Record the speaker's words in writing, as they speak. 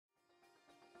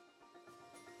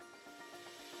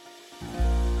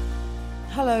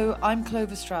Hello, I'm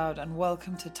Clover Stroud and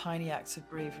welcome to Tiny Acts of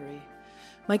Bravery.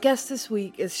 My guest this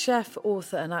week is chef,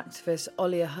 author and activist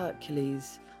Olia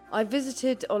Hercules. I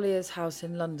visited Olia's house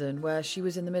in London where she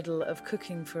was in the middle of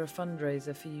cooking for a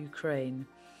fundraiser for Ukraine.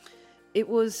 It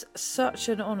was such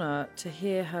an honour to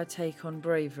hear her take on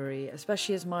bravery,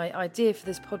 especially as my idea for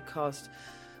this podcast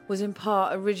was in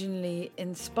part originally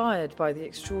inspired by the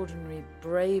extraordinary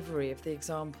bravery of the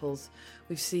examples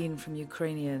we've seen from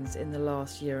Ukrainians in the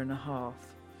last year and a half.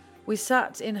 We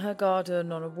sat in her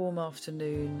garden on a warm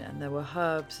afternoon and there were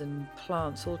herbs and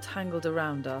plants all tangled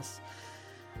around us.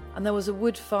 And there was a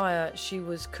wood fire she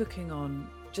was cooking on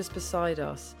just beside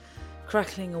us,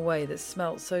 crackling away that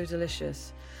smelt so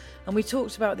delicious. And we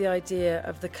talked about the idea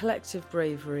of the collective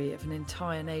bravery of an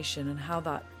entire nation and how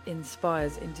that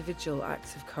inspires individual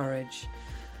acts of courage.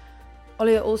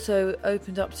 Olia also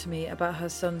opened up to me about her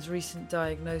son's recent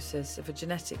diagnosis of a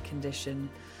genetic condition.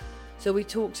 So we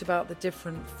talked about the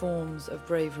different forms of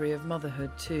bravery of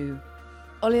motherhood too.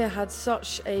 Olia had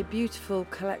such a beautiful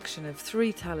collection of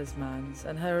 3 talismans,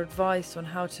 and her advice on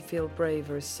how to feel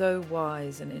braver is so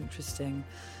wise and interesting.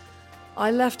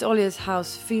 I left Olia's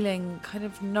house feeling kind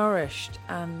of nourished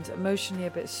and emotionally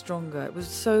a bit stronger. It was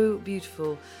so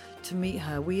beautiful to meet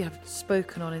her. We have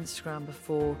spoken on Instagram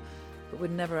before, but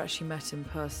we'd never actually met in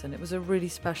person. It was a really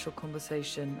special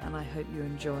conversation, and I hope you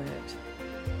enjoy it.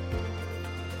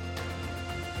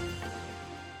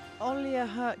 Olia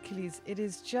Hercules, it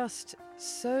is just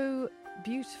so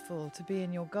beautiful to be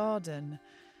in your garden.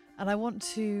 And I want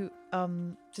to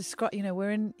describe,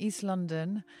 we're in East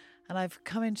London, and I've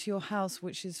come into your house,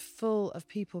 which is full of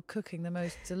people cooking the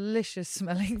most delicious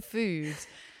smelling foods.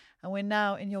 And we're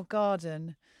now in your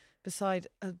garden beside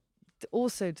a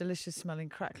also delicious smelling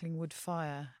crackling wood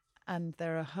fire. And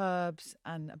there are herbs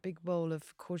and a big bowl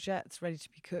of courgettes ready to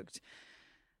be cooked.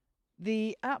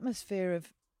 The atmosphere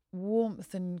of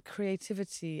warmth and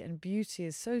creativity and beauty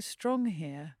is so strong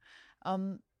here.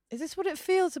 Is this what it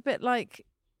feels a bit like?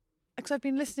 Because I've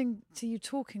been listening to you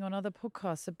talking on other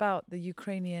podcasts about the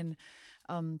Ukrainian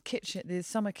kitchen, the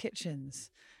summer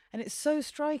kitchens, and it's so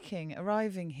striking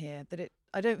arriving here that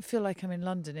I don't feel like I'm in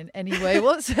London in any way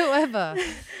whatsoever.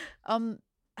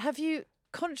 Have you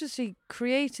consciously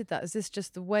created that? Is this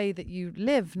just the way that you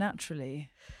live naturally?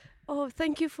 Oh,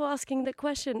 thank you for asking the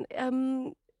question.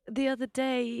 The other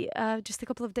day, just a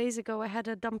couple of days ago, I had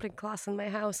a dumpling class in my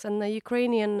house, and a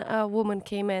Ukrainian woman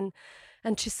came in,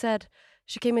 and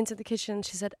she came into the kitchen.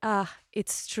 She said,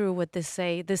 it's true what they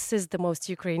say. This is the most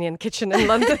Ukrainian kitchen in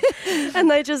London.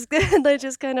 And I just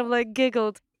kind of like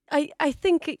giggled. I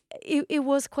think it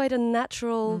was quite a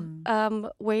natural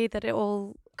way that it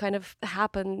all kind of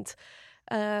happened.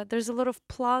 There's a lot of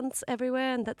plants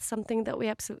everywhere, and that's something that we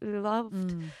absolutely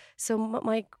loved. So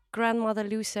my grandmother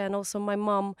Lucia and also my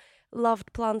mom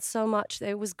loved plants so much that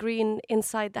it was green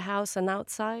inside the house and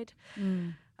outside.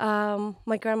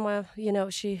 My grandma,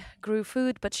 she grew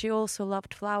food, but she also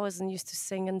loved flowers and used to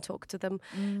sing and talk to them.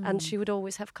 And she would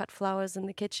always have cut flowers in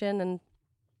the kitchen. And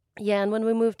when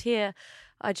we moved here,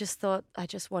 I just thought I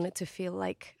just wanted to feel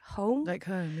like home. Like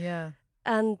home, yeah.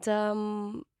 And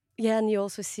and you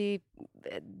also see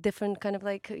different kind of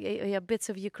like bits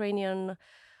of Ukrainian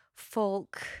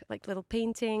folk, like little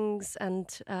paintings and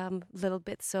little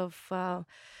bits of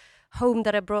home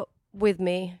that I brought with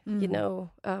me,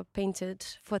 painted,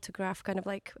 photograph, kind of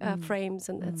like frames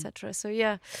and etc. So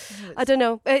I don't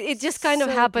know. It just kind of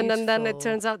happened, beautiful. And then it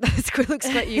turns out that it looks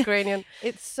quite Ukrainian.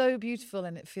 It's so beautiful,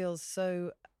 and it feels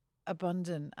so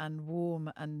abundant and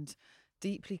warm and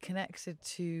deeply connected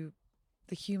to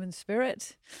the human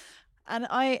spirit. And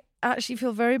I actually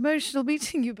feel very emotional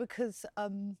meeting you because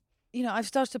I've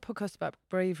started a podcast about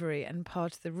bravery, and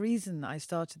part of the reason I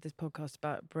started this podcast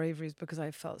about bravery is because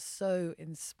I felt so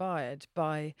inspired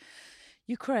by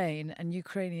Ukraine and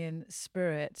Ukrainian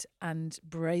spirit and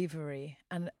bravery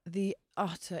and the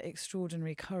utter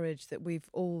extraordinary courage that we've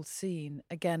all seen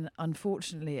again,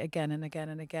 unfortunately, again and again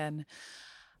and again.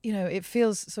 It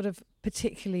feels sort of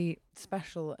particularly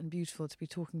special and beautiful to be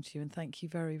talking to you, and thank you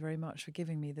very, very much for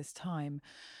giving me this time.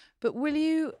 But will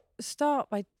you start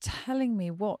by telling me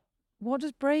what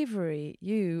does bravery,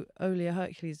 you, Olia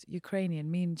Hercules, Ukrainian,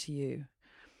 mean to you?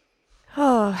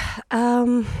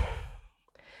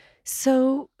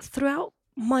 So throughout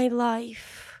my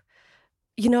life,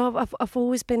 I've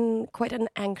always been quite an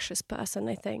anxious person,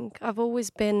 I think. I've always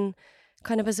been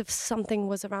kind of as if something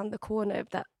was around the corner,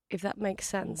 if that makes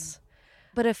sense.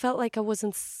 But I felt like I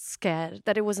wasn't scared,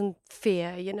 that it wasn't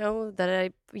fear, that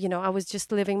I was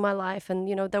just living my life.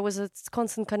 And, there was a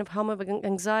constant kind of hum of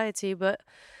anxiety, but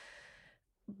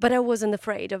I wasn't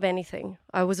afraid of anything.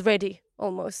 I was ready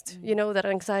almost. You know, that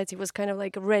anxiety was kind of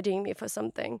like readying me for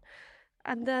something.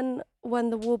 And then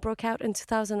when the war broke out in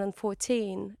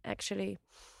 2014, actually,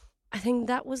 I think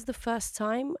that was the first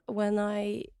time when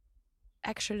I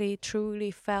actually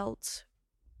truly felt,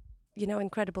 you know,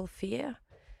 incredible fear,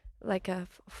 like a,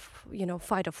 you know,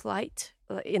 fight or flight.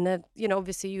 In a, you know,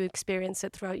 obviously you experience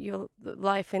it throughout your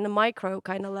life in a micro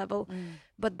kind of level.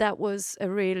 But that was a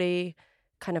really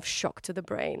kind of shock to the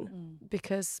brain,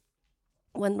 because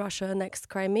when Russia annexed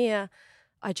Crimea,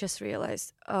 I just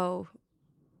realized,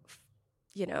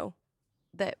 you know,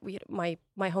 that my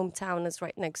hometown is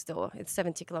right next door. It's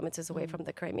 70 kilometers away from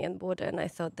the Crimean border, and I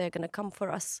thought they're going to come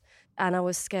for us. And I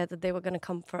was scared that they were going to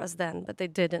come for us then, but they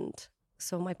didn't.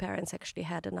 So my parents actually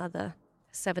had another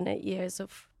 7-8 years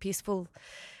of peaceful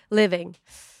living.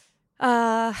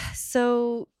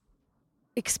 So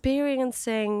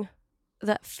experiencing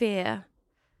that fear,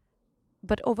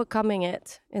 but overcoming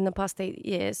it in the past 8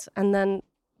 years, and then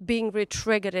being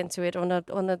re-triggered into it on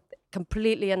a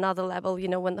completely another level. You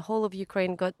know, when the whole of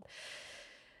Ukraine got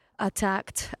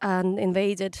attacked and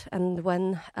invaded, and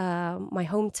when my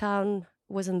hometown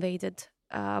was invaded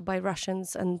by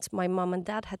Russians, and my mom and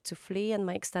dad had to flee, and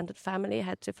my extended family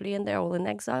had to flee, and they're all in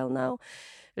exile now,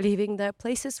 leaving their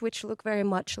places, which look very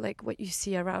much like what you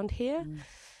see around here.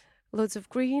 Loads of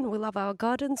green. We love our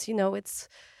gardens. You know,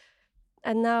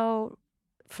 and now,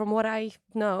 from what I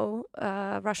know,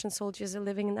 Russian soldiers are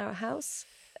living in our house,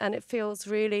 and it feels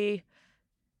really,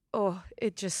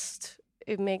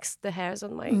 it makes the hairs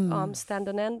on my arms stand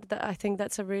on end. I think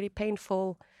that's a really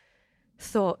painful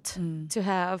thought to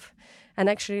have. And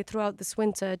actually, throughout this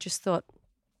winter, I just thought,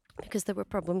 because there were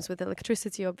problems with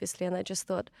electricity, obviously, and I just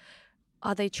thought,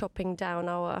 are they chopping down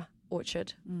our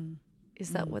orchard?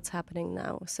 Is that what's happening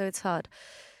now? So it's hard.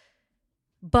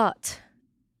 But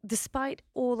despite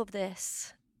all of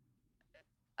this,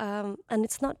 and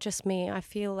it's not just me, I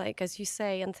feel like, as you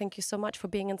say, and thank you so much for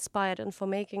being inspired and for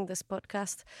making this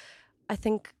podcast, I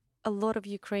think a lot of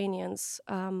Ukrainians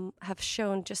have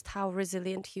shown just how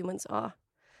resilient humans are.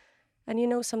 And you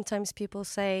know, sometimes people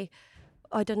say,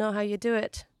 I don't know how you do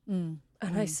it. And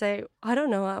I say, I don't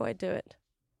know how I do it.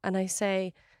 And I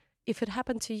say, if it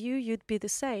happened to you, you'd be the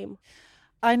same.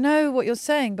 I know what you're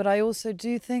saying, but I also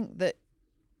do think that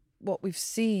what we've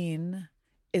seen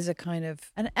is a kind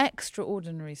of an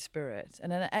extraordinary spirit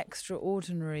and an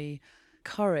extraordinary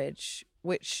courage,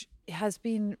 which has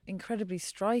been incredibly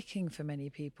striking for many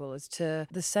people, as to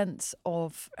the sense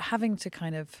of having to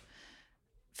kind of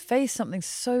face something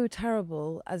so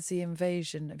terrible as the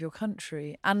invasion of your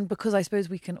country. And because I suppose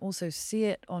we can also see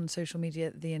it on social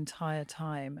media the entire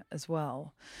time as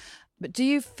well. But do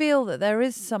you feel that there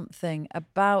is something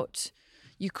about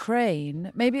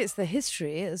Ukraine, maybe it's the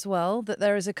history as well, that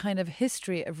there is a kind of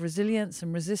history of resilience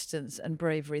and resistance and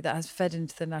bravery that has fed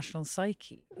into the national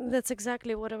psyche? That's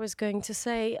exactly what I was going to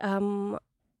say.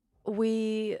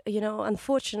 We, you know,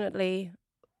 unfortunately,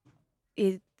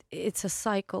 it's a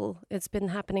cycle. It's been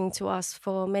happening to us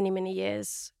for many, many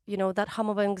years. You know, that hum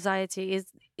of anxiety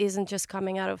isn't just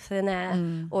coming out of thin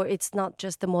air, or it's not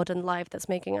just the modern life that's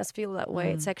making us feel that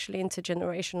way. It's actually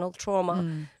intergenerational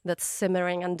trauma that's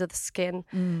simmering under the skin.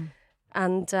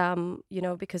 And, you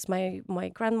know, because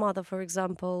my grandmother, for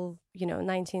example, you know,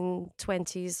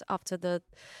 1920s, after the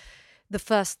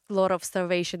first lot of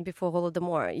starvation before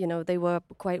Holodomor, you know, they were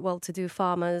quite well-to-do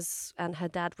farmers, and her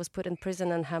dad was put in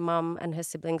prison, and her mom and her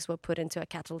siblings were put into a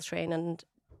cattle train and,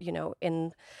 you know,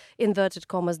 in inverted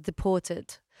commas,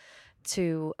 deported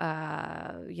to,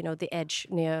 you know, the edge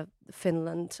near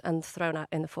Finland and thrown out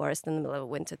in the forest in the middle of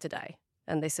winter to die.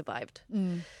 And they survived.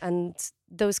 And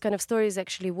those kind of stories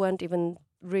actually weren't even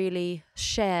really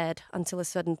shared until a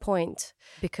certain point,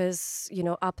 because, you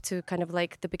know, up to kind of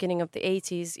like the beginning of the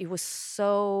 80s, it was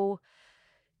so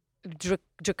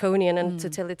draconian and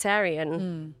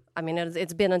totalitarian. I mean,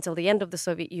 it's been until the end of the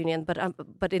Soviet Union, but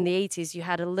in the 80s, you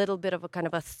had a little bit of a kind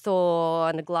of a thaw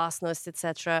and a glasnost,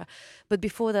 etc. But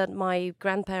before that, my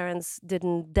grandparents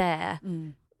didn't dare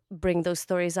bring those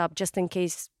stories up, just in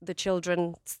case the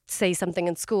children say something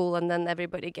in school and then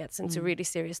everybody gets into really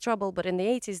serious trouble. But in the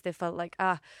 80s, they felt like,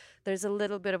 there's a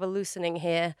little bit of a loosening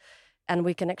here, and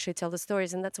we can actually tell the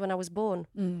stories. And that's when I was born.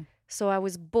 So I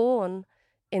was born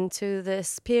into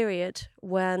this period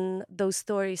when those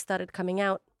stories started coming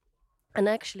out. And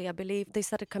actually, I believe they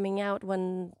started coming out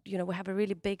when, you know, we have a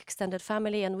really big extended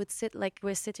family, and we'd sit like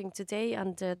we're sitting today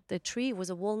under the tree. It was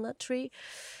a walnut tree,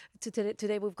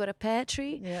 Today we've got a pear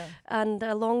tree, Yeah. and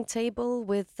a long table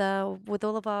with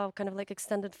all of our kind of like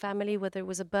extended family, whether it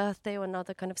was a birthday or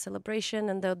another kind of celebration,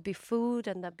 and there'd be food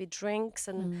and there'd be drinks,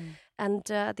 and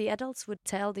the adults would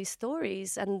tell these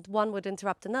stories, and one would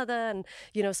interrupt another, and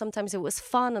sometimes it was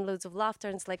fun and loads of laughter,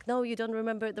 and it's like, no, you don't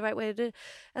remember it the right way to do it.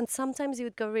 And sometimes it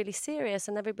would go really serious,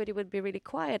 and everybody would be really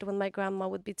quiet when my grandma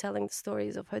would be telling the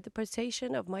stories of her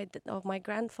deportation, of my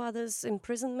grandfather's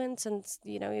imprisonment, and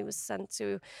he was sent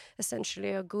to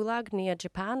essentially a gulag near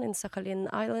Japan in Sakhalin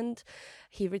Island.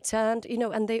 He returned,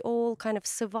 and they all kind of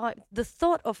survived. The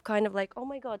thought of kind of like, oh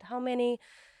my God, how many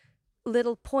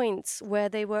little points where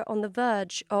they were on the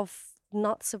verge of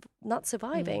not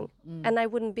surviving, and I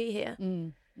wouldn't be here.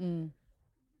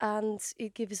 And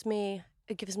it gives me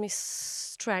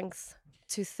strength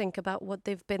to think about what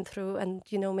they've been through, and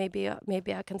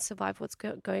maybe I can survive what's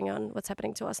going on, what's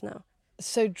happening to us now.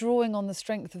 So drawing on the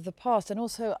strength of the past, and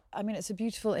also, I mean, it's a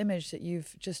beautiful image that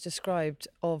you've just described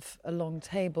of a long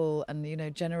table and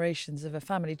generations of a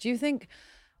family. Do you think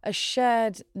a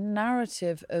shared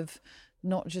narrative of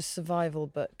not just survival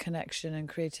but connection and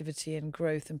creativity and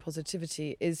growth and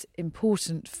positivity is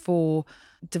important for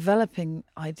developing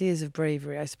ideas of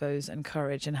bravery, I suppose, and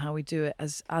courage, and how we do it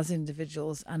as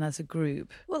individuals and as a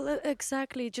group? Well,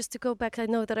 exactly. Just to go back, I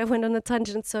know that I went on a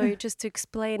tangent, so just to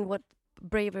explain what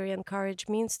bravery and courage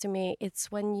means to me, it's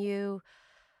when you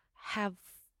have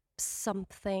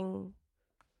something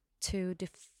to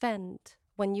defend,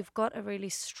 when you've got a really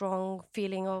strong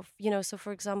feeling of, so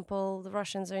for example, the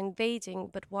Russians are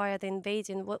invading, but why are they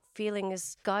invading? What feeling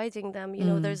is guiding them?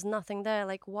 There's nothing there.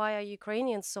 Like, why are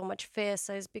Ukrainians so much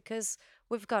fiercer? Is because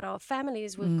we've got our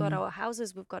families, we've got our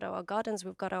houses, we've got our gardens,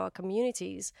 we've got our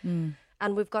communities,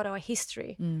 and we've got our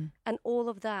history. And all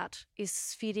of that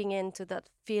is feeding into that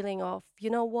feeling of,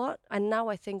 you know what? And now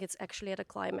I think it's actually at a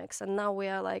climax. And now we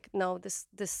are like, no, this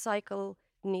cycle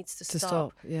needs to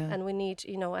stop. Yeah. And we need,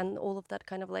 and all of that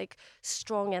kind of like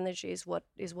strong energy is what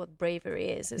bravery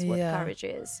is what courage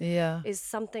is. Yeah. Is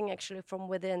something actually from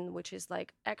within, which is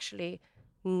like, actually,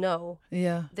 no.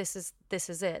 Yeah. This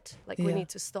is it. Like, we need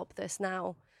to stop this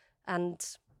now. And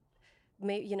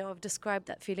I've described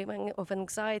that feeling of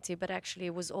anxiety, but actually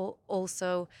it was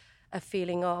also a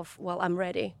feeling of, well, I'm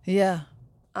ready. Yeah.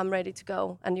 I'm ready to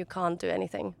go, and you can't do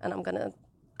anything, and I'm gonna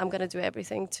do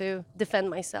everything to defend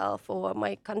myself or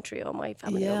my country or my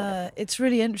family. Yeah, it's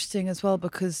really interesting as well,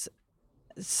 because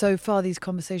so far these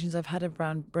conversations I've had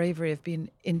around bravery have been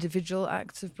individual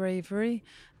acts of bravery,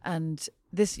 and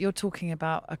this, you're talking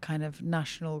about a kind of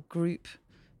national group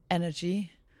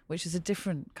energy, which is a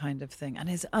different kind of thing and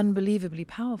is unbelievably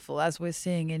powerful, as we're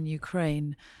seeing in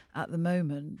Ukraine at the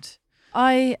moment.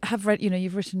 I have read,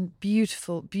 you've written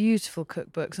beautiful, beautiful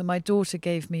cookbooks, and my daughter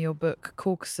gave me your book,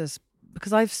 Caucasus,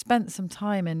 because I've spent some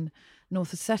time in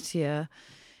North Ossetia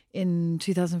in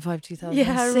 2005, 2006.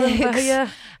 Yeah, I remember, yeah.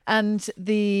 And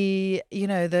the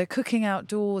cooking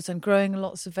outdoors and growing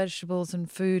lots of vegetables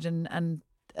and food and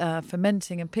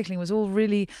fermenting and pickling was all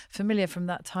really familiar from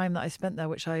that time that I spent there,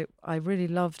 which I really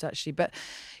loved, actually. But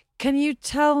can you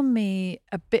tell me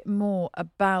a bit more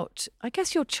about, I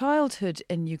guess, your childhood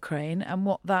in Ukraine and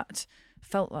what that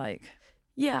felt like?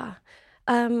 Yeah.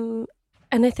 And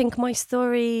I think my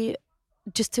story,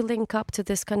 just to link up to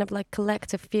this kind of like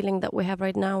collective feeling that we have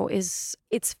right now, is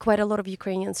it's quite a lot of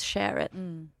Ukrainians share it.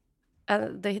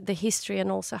 The history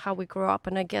and also how we grew up.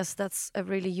 And I guess that's a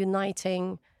really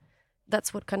uniting,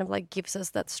 that's what kind of like gives us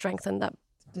that strength and that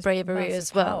bravery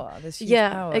as well. Power, this huge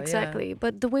power, exactly. Yeah.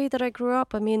 But the way that I grew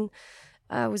up, I mean,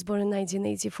 I was born in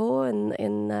 1984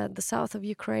 in the south of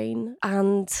Ukraine.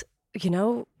 And,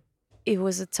 it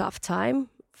was a tough time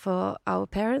for our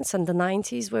parents, and the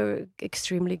 90s were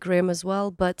extremely grim as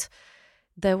well. But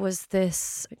there was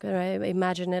this, I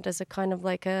imagine it as a kind of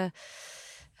like a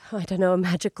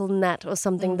magical net or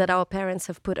something that our parents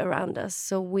have put around us.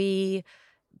 So we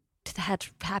had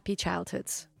happy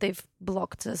childhoods. They've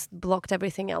blocked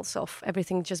everything else off.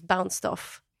 Everything just bounced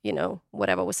off,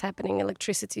 whatever was happening,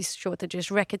 electricity shortages,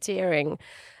 racketeering,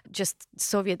 just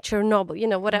Soviet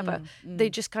Chernobyl, whatever. They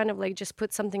just kind of like just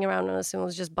put something around us and it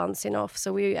was just bouncing off.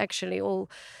 So we actually all,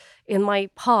 in my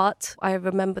heart, I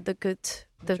remember the good,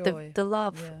 the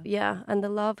love, and the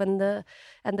love and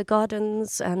the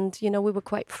gardens, and we were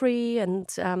quite free, and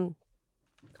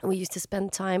we used to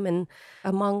spend time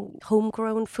among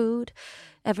homegrown food.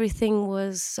 Everything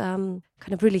was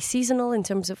kind of really seasonal in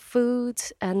terms of food.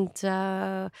 And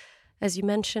as you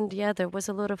mentioned, there was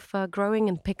a lot of growing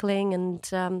and pickling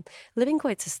and living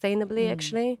quite sustainably,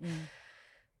 actually.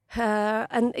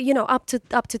 And, up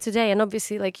to today. And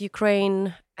obviously, like,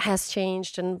 Ukraine has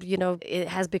changed, and it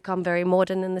has become very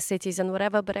modern in the cities and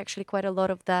whatever, but actually quite a lot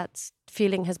of that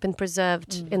feeling has been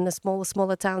preserved in the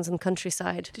smaller towns and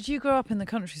countryside. Did you grow up in the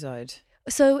countryside?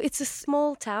 So it's a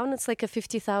small town. It's like a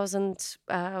 50,000,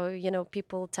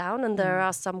 people town, and there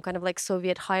are some kind of like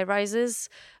Soviet high rises,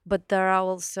 but there are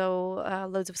also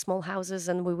loads of small houses,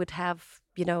 and we would have,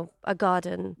 a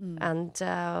garden, and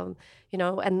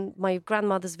and my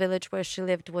grandmother's village where she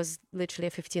lived was literally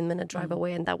a 15-minute drive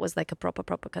away, and that was like a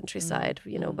proper countryside,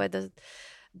 by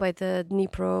the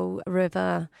Dnipro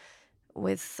River,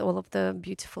 with all of the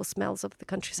beautiful smells of the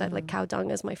countryside, like cow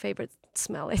dung is my favorite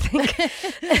smell, I think,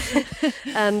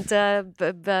 and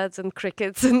birds and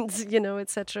crickets and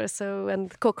etc. So,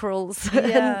 and cockerels.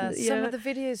 Yeah, some of the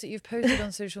videos that you've posted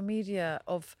on social media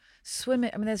of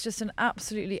swimming. I mean, there's just an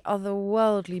absolutely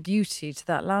otherworldly beauty to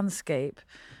that landscape,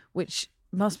 which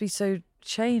must be so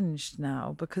changed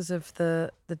now because of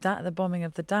the bombing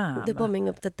of the dam. The bombing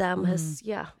of the dam has,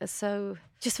 So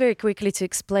just very quickly to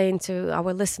explain to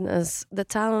our listeners, the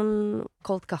town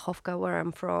called Kakhovka, where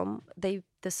I'm from, the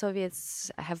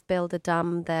Soviets have built a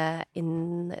dam there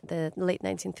in the late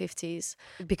 1950s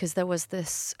because there was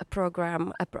this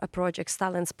project,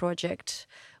 Stalin's project,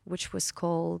 which was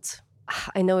called,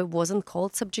 I know it wasn't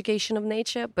called subjugation of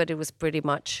nature, but it was pretty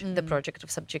much the project of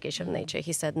subjugation of nature.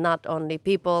 He said not only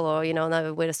people or,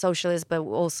 no, we're a socialist, but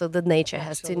also the nature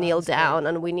has to kneel down,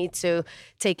 and we need to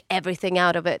take everything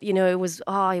out of it. It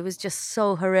was just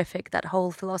so horrific, that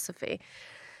whole philosophy,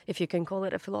 if you can call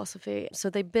it a philosophy. So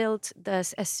they built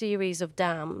a series of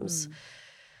dams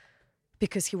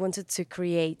because he wanted to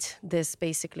create this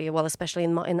basically, well, especially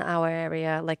in our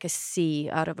area, like a sea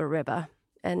out of a river.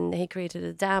 And he created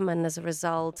a dam, and as a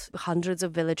result, hundreds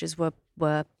of villages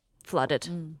were flooded,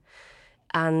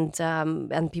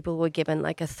 and people were given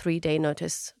like a 3-day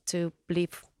notice to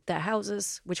leave their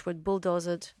houses, which were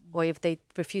bulldozed, or if they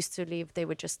refused to leave, they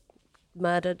were just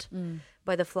murdered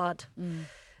by the flood.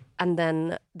 And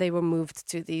then they were moved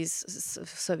to these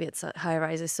Soviet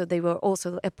high-rises. So they were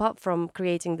also, apart from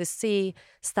creating the sea,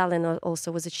 Stalin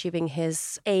also was achieving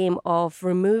his aim of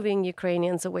removing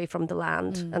Ukrainians away from the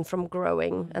land and from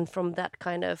growing and from that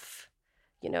kind of,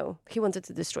 he wanted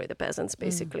to destroy the peasants,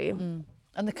 basically.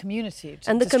 And the community.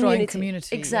 And the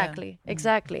community. Exactly,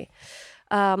 exactly.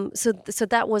 So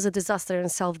that was a disaster in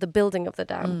itself, the building of the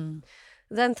dam.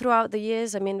 Then throughout the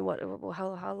years, I mean,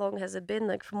 how long has it been?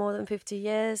 Like for more than 50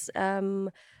 years,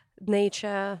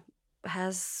 nature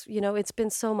has, it's been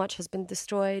so much has been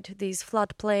destroyed. These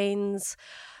floodplains,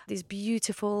 these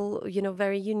beautiful,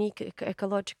 very unique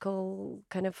ecological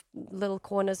kind of little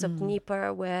corners of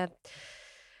Dnieper where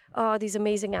these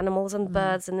amazing animals and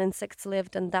birds and insects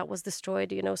lived, and that was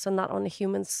destroyed, so not only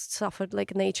humans suffered,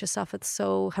 like nature suffered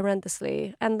so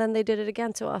horrendously. And then they did it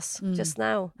again to us just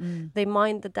now. They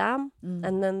mined the dam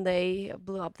and then they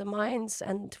blew up the mines,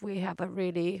 and we have a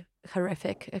really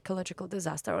horrific ecological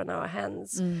disaster on our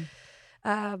hands.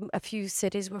 A few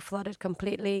cities were flooded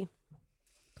completely.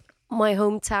 My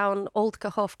hometown, Old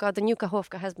Kakhovka, the new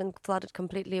Kakhovka, has been flooded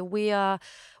completely. We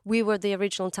were the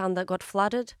original town that got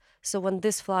flooded. So when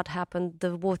this flood happened,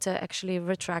 the water actually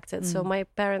retracted. So my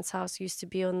parents' house used to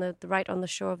be right on the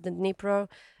shore of the Dnipro,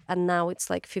 and now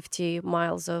it's like 50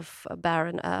 miles of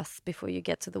barren earth before you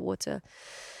get to the water.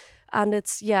 And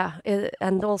it's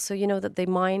and also that they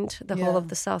mined the whole of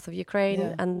the south of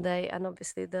Ukraine, and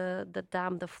obviously the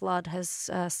dam, the flood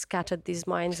has scattered these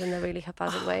mines in a really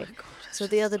haphazard way. So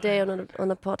the other day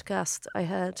on a podcast, I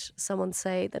heard someone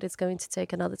say that it's going to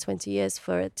take another 20 years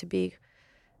for it to be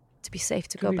safe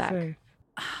to go back.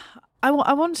 I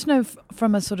want to know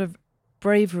from a sort of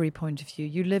bravery point of view,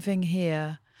 you living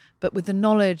here, but with the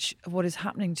knowledge of what is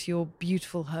happening to your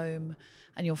beautiful home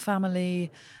and your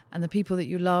family and the people that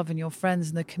you love and your friends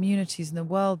and the communities and the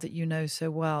world that you know so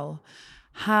well.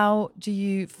 How do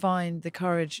you find the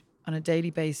courage on a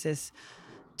daily basis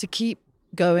to keep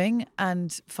going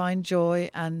and find joy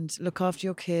and look after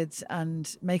your kids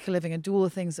and make a living and do all the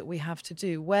things that we have to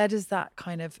do? Where does that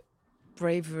kind of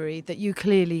bravery that you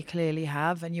clearly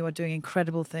have, and you are doing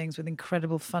incredible things with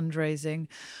incredible fundraising,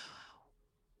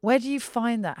 where do you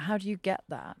find that? How do you get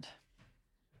that?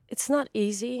 It's not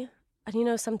easy.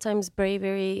 And, sometimes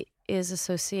bravery is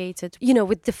associated,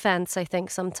 with defense, I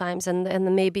think, sometimes,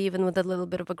 and maybe even with a little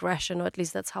bit of aggression, or at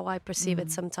least that's how I perceive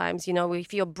it sometimes.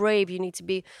 If you're brave, you need to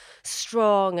be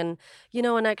strong, and,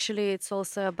 and actually it's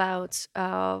also about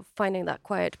finding that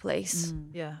quiet place.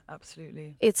 Yeah,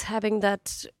 absolutely. It's having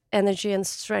that energy and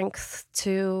strength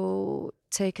to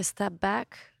take a step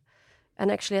back. And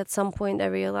actually at some point I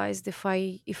realized if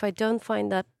I don't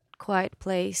find that quiet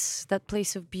place, that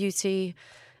place of beauty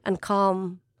and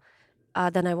calm,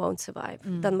 then I won't survive.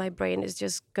 Then my brain is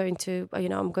just going to,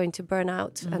 I'm going to burn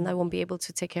out and I won't be able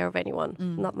to take care of anyone.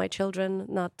 Not my children,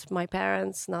 not my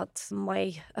parents, not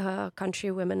my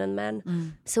country women and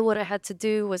men. So what I had to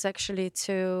do was actually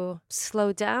to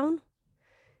slow down,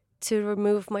 to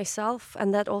remove myself.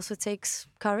 And that also takes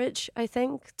courage, I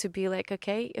think, to be like,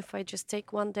 okay, if I just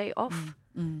take one day off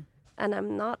and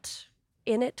I'm not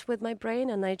in it with my brain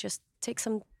and I just take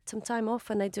some time off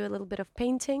and I do a little bit of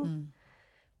painting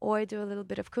or I do a little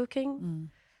bit of cooking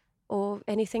or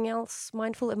anything else,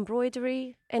 mindful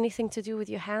embroidery, anything to do with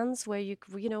your hands where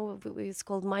it's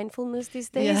called mindfulness these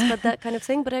days, but that kind of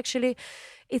thing. But actually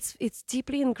it's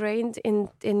deeply ingrained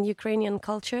in Ukrainian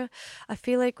culture. I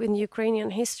feel like in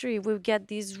Ukrainian history, we get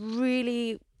these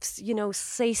really,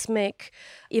 seismic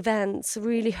events,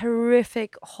 really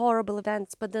horrific, horrible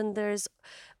events. But then there's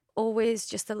always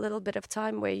just a little bit of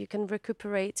time where you can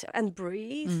recuperate and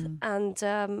breathe.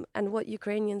 And what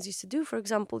Ukrainians used to do, for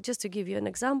example, just to give you an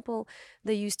example,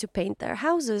 they used to paint their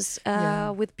houses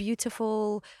with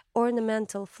beautiful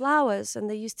ornamental flowers, and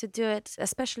they used to do it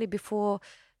especially before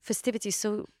festivities.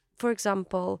 So for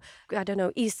example, I don't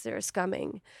know, Easter is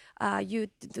coming.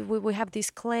 We have these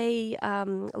clay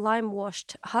lime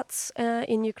washed huts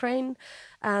in Ukraine,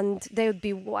 and they would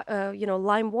be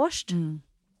lime washed.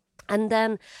 And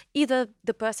then either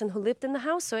the person who lived in the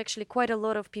house, so actually quite a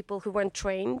lot of people who weren't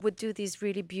trained would do these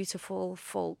really beautiful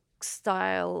folk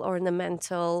style,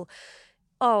 ornamental,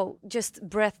 just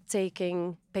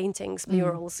breathtaking paintings,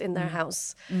 murals in their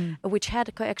house, which had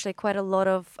actually quite a lot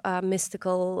of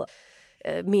mystical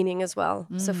meaning as well.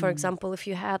 So for example, if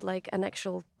you had like an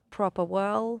actual proper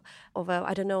whirl of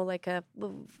like a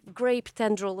grape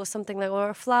tendril or something like, or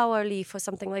a flower leaf or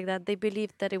something like that, they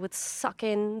believed that it would suck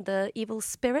in the evil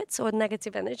spirits or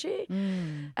negative energy.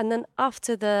 And then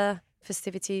after the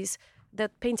festivities,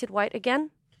 they'd paint it white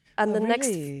again, and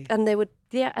they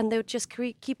would just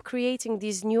keep creating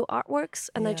these new artworks.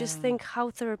 And I just think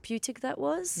how therapeutic that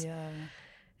was.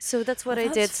 So that's what I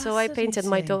did. So I painted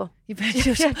my door. You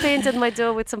painted I painted my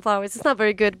door with some flowers. It's not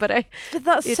very good, but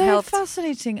that's it so helped.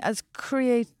 Fascinating as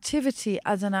creativity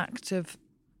as an act of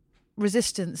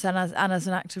resistance and as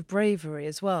an act of bravery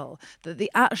as well. That the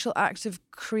actual act of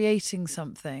creating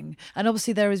something, and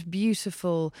obviously there is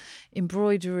beautiful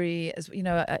embroidery. As you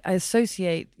know, I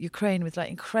associate Ukraine with like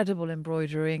incredible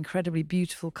embroidery, incredibly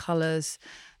beautiful colours.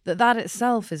 That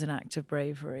itself is an act of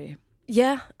bravery.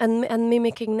 Yeah, and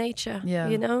mimicking nature,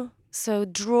 Yeah. So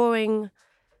drawing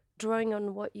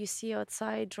on what you see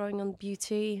outside, drawing on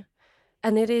beauty.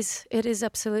 And it is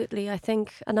absolutely, I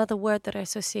think, another word that I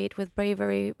associate with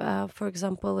bravery, for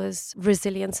example, is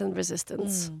resilience and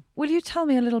resistance. Will you tell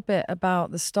me a little bit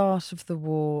about the start of the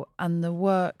war and the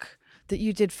work that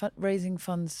you did raising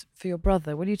funds for your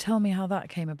brother? Will you tell me how that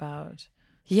came about?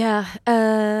 Yeah,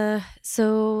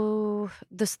 so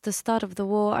the start of the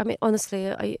war, I mean,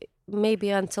 honestly, maybe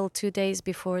until 2 days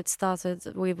before it started,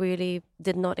 we really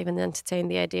did not even entertain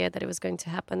the idea that it was going to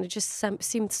happen. It just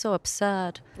seemed so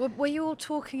absurd. Were you all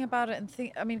talking about it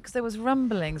and because there was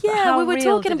rumblings? Yeah, but how we were real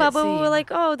talking did about, it but we were seem?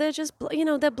 like, they're just,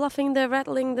 they're bluffing, they're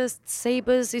rattling the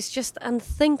sabers. It's just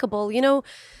unthinkable.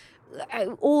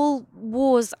 All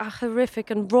wars are horrific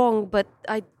and wrong, but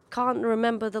I can't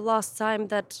remember the last time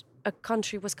that a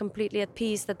country was completely at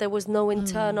peace, that there was no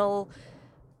internal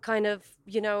kind of,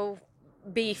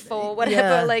 beef or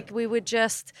whatever. Yeah. Like we would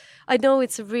just, I know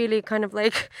it's really kind of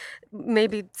like,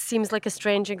 maybe it seems like a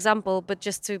strange example, but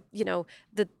just to,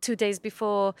 the 2 days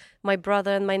before, my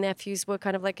brother and my nephews were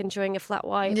kind of like enjoying a flat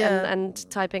white and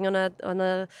typing on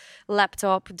a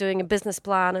laptop, doing a business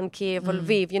plan in Kiev or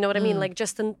Lviv, you know what I mean? Like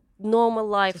just a normal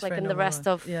life, Just like very in the normal rest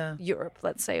life. of Europe,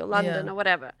 let's say, or London or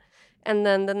whatever. And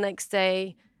then the next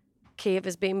day, Kiev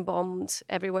is being bombed,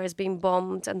 everywhere is being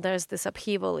bombed, and there's this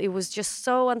upheaval. It was just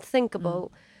so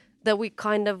unthinkable that we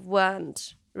kind of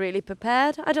weren't really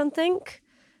prepared, I don't think,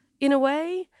 in a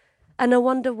way. And I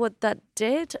wonder what that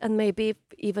did, and maybe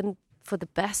even for the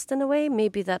best in a way,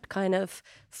 maybe that kind of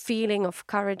feeling of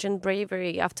courage and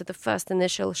bravery after the first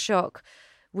initial shock,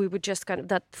 we would just kind of,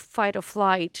 that fight or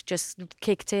flight just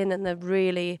kicked in a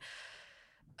really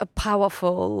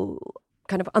powerful,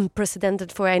 kind of unprecedented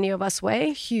for any of us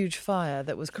way. Huge fire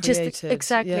that was created. Just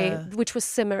exactly, which was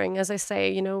simmering, as I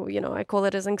say, I call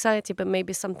it as anxiety, but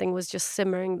maybe something was just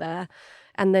simmering there.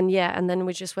 And then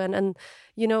we just went. And,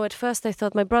 at first I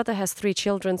thought my brother has 3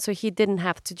 children, so he didn't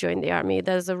have to join the army.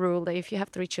 There's a rule that if you have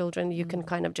 3 children, you can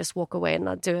kind of just walk away and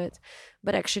not do it.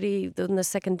 But actually, on the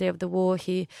second day of the war,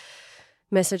 he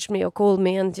messaged me or called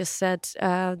me and just said,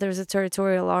 there's a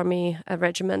territorial army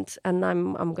regiment and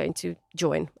I'm going to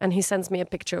join. And he sends me a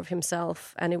picture of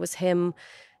himself, and it was him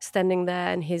standing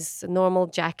there in his normal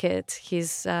jacket,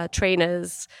 his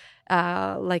trainers,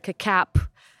 like a cap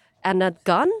and a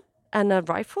gun and a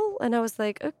rifle. And I was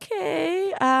like,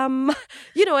 okay, and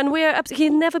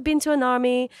he's never been to an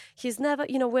army. He's never,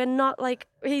 we're not like,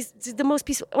 he's the most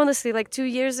peaceful. Honestly, like 2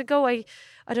 years ago, I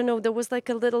don't know, there was like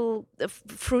a little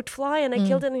fruit fly and I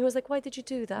killed it, and he was like, why did you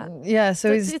do that? Yeah,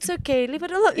 so it's okay, leave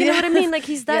it alone. You know what I mean? Like,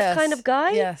 he's that kind of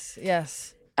guy.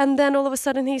 Yes. And then all of a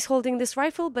sudden he's holding this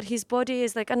rifle, but his body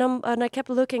is like, and I kept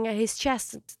looking at his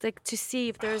chest like to see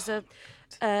if there's a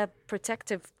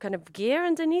protective kind of gear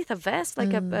underneath, a vest,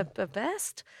 like a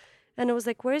vest. And I was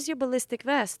like, where's your ballistic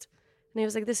vest? And he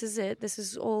was like, this is it. This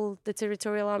is all the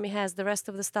territorial army has. The rest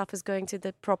of the stuff is going to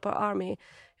the proper army.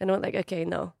 And I was like, okay,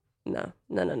 no.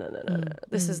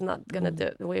 This is not going to do,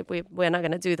 we're not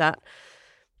going to do that.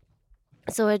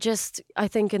 So I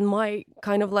think in my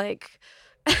kind of like,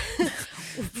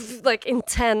 like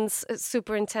intense,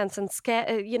 super intense and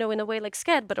scared, in a way like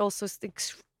scared, but also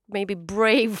maybe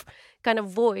brave kind of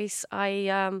voice,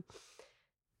 I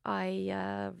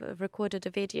recorded a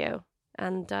video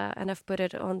and I've put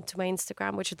it onto my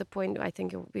Instagram, which at the point I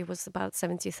think it was about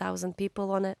 70,000 people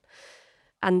on it.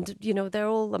 And, they're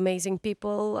all amazing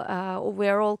people.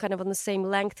 We're all kind of on the same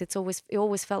length. It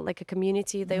always felt like a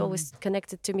community. They always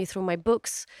connected to me through my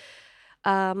books.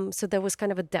 So there was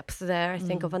kind of a depth there, I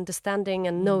think, of understanding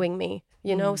and knowing me,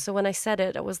 So when I said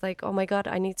it, I was like, oh my God,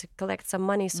 I need to collect some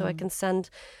money so I can send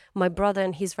my brother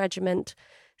and his regiment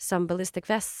some ballistic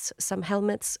vests, some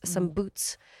helmets, some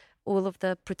boots, all of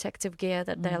the protective gear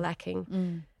that they're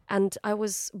lacking. And I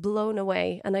was blown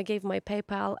away, and I gave my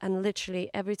PayPal, and literally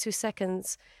every 2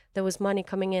 seconds there was money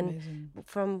coming in.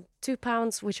 From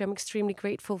 £2, which I'm extremely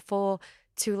grateful for,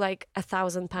 to like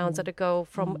 £1,000 at a go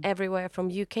from everywhere, from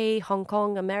UK, Hong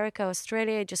Kong, America,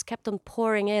 Australia. It just kept on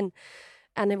pouring in.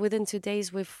 And within 2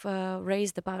 days, we've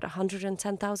raised about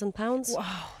 £110,000.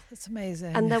 Wow, that's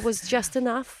amazing. And that was just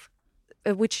enough,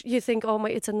 which you think,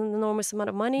 it's an enormous amount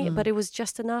of money, but it was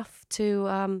just enough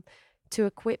to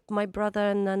equip my brother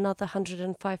and another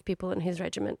 105 people in his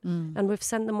regiment. And we've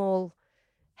sent them all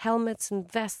helmets and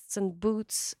vests and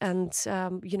boots and,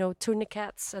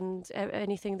 tourniquets and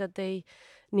anything that they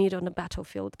need on a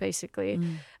battlefield, basically.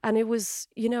 And it was,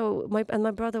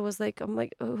 my brother was like, I'm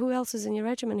like, who else is in your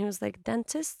regiment? He was like,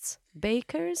 dentists,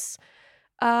 bakers,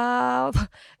 a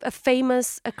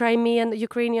famous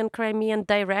Ukrainian Crimean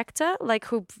director, like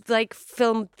who like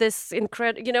filmed this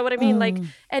incredible, you know what I mean? Like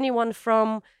anyone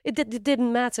from, it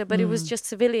didn't matter, but it was just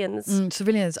civilians.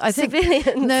 Civilians. I think,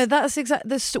 no, that's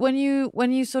exactly,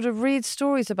 when you sort of read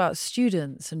stories about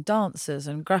students and dancers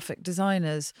and graphic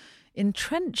designers in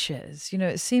trenches,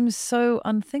 it seems so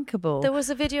unthinkable. There was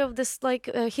a video of this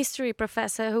like history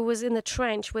professor who was in the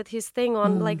trench with his thing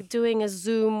on, like doing a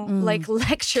Zoom like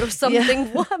lecture or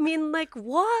something. Yeah. I mean, like,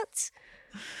 what?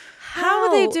 How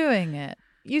are they doing it?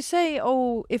 You say,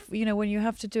 if when you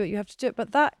have to do it, you have to do it.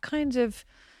 But that kind of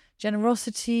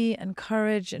generosity and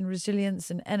courage and resilience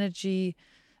and energy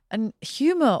and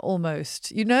humor almost,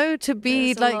 to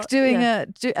be like doing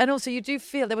and also you do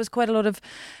feel there was quite a lot of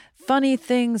funny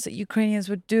things that Ukrainians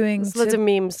were doing. There's loads of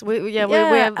memes. We have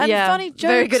funny jokes.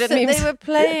 Very good at memes. They were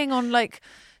playing on like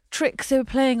tricks. They were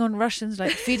playing on Russians,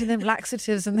 like feeding them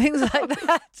laxatives and things like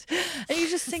that. And you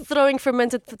just think throwing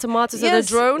fermented tomatoes at a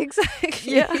drone.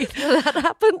 Exactly. Yeah, that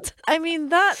happened. I mean,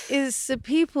 that is the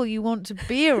people you want to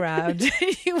be around.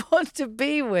 You want to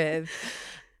be with,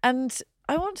 and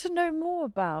I want to know more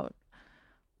about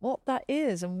what that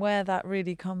is and where that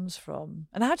really comes from,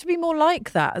 and how to be more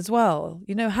like that as well.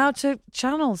 How to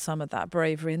channel some of that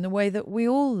bravery in the way that we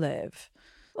all live.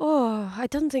 Oh, I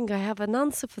don't think I have an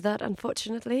answer for that,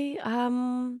 unfortunately.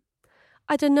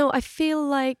 I don't know. I feel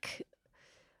like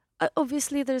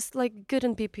obviously there's like good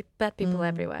and bad people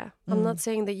everywhere. I'm not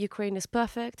saying that Ukraine is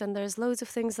perfect, and there's loads of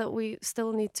things that we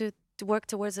still need to work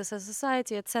towards as a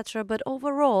society, etc. But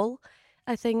overall,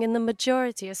 I think in the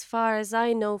majority, as far as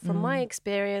I know from my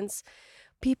experience,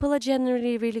 people are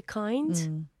generally really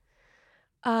kind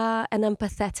and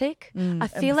empathetic. I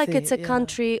feel like it's a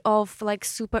country of like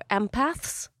super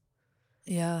empaths.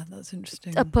 Yeah, that's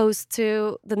interesting. Opposed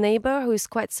to the neighbor who is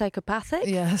quite psychopathic.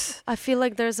 Yes. I feel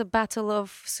like there's a battle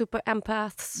of super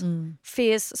empaths,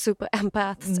 fierce super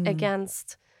empaths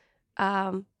against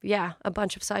a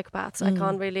bunch of psychopaths. I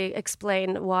can't really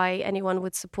explain why anyone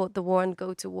would support the war and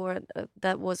go to war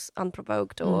that was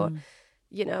unprovoked or,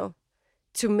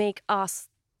 to make us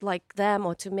like them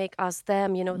or to make us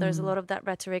them. There's a lot of that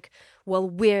rhetoric. Well,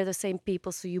 we're the same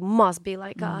people, so you must be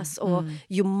like us, or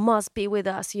you must be with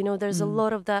us. There's a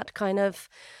lot of that kind of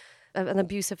an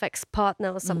abusive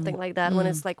ex-partner or something like that, when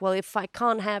it's like, well, if I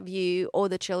can't have you or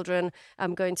the children,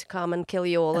 I'm going to come and kill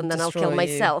you all, and then I'll kill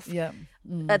myself. Yeah.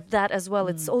 At that as well,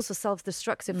 it's also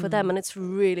self-destructive for them, and it's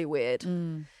really weird.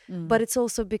 But it's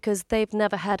also because they've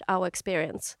never had our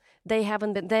experience. They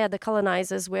haven't been. They are the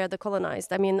colonizers. We're the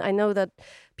colonized. I mean, I know that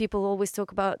people always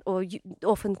talk about, or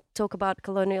often talk about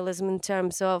colonialism in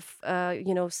terms of,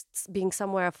 being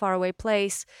somewhere a faraway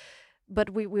place.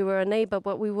 But we were a neighbor,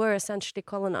 but we were essentially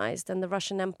colonized, and the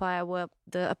Russian Empire were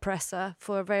the oppressor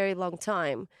for a very long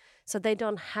time. So they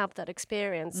don't have that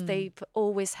experience. They've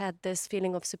always had this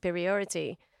feeling of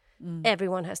superiority.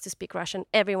 Everyone has to speak Russian.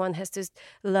 Everyone has to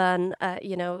learn,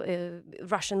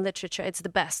 Russian literature. It's the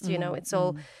best, it's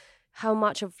all. How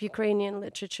much of Ukrainian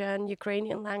literature and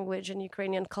Ukrainian language and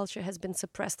Ukrainian culture has been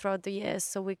suppressed throughout the years,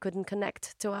 so we couldn't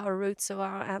connect to our roots or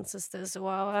our ancestors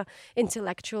or our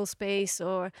intellectual space,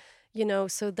 or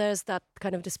so there's that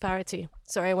kind of disparity.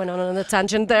 Sorry, I went on a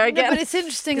tangent there again. No, but it's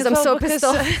interesting as I'm well so because, pissed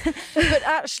off. but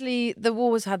actually the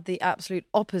war has had the absolute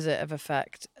opposite of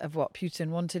effect of what Putin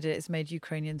wanted. It's made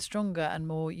Ukrainians stronger and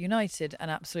more united and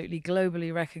absolutely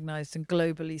globally recognized and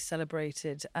globally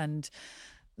celebrated. And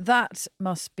that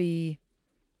must be,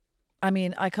 I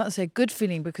mean, I can't say a good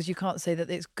feeling because you can't say that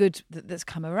it's good that that's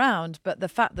come around, but the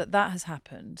fact that that has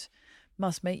happened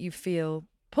must make you feel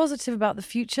positive about the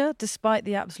future despite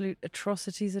the absolute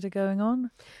atrocities that are going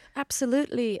on.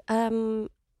 Absolutely. I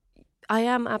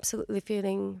am absolutely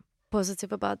feeling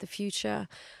positive about the future.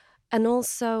 And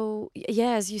also,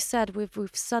 yeah, as you said, we've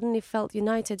suddenly felt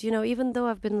united. Even though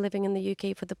I've been living in the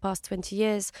UK for the past 20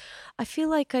 years, I feel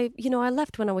like I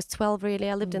left when I was 12, really.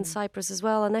 I lived in Cyprus as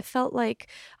well. And I felt like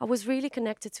I was really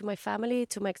connected to my family,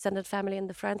 to my extended family and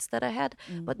the friends that I had,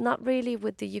 but not really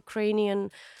with the Ukrainian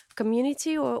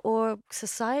community or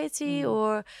society.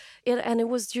 And it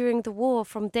was during the war,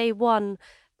 from day one,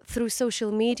 through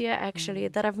social media, actually,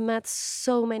 that I've met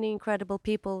so many incredible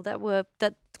people that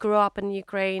grew up in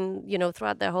Ukraine,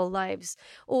 throughout their whole lives,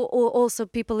 or also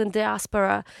people in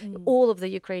diaspora, all of the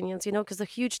Ukrainians, because the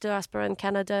huge diaspora in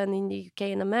Canada and in the UK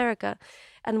and America,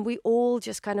 and we all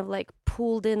just kind of like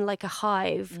pulled in like a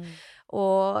hive.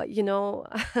 Or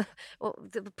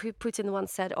Putin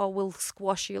once said, "Oh, we'll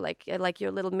squash you like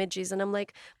your little midges," and I'm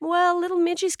like, well, little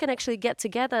midges can actually get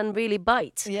together and really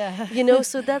bite. Yeah.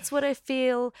 So that's what I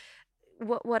feel.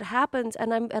 What happened,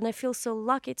 and I feel so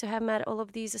lucky to have met all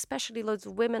of these, especially loads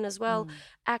of women as well,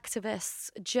 activists,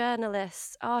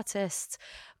 journalists, artists,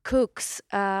 cooks,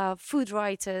 food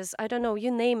writers. I don't know,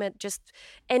 you name it, just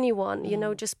anyone.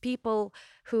 Just people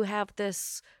who have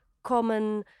this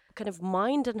common kind of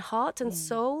mind and heart and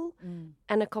soul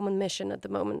and a common mission at the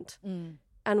moment.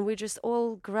 And we just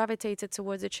all gravitated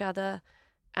towards each other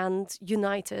and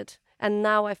united. And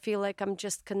now I feel like I'm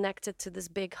just connected to this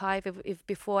big hive. If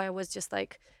before I was just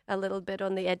like a little bit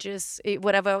on the edges,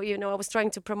 whatever, I was trying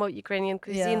to promote Ukrainian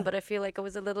cuisine, but I feel like I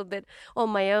was a little bit on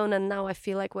my own. And now I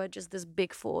feel like we're just this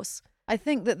big force. I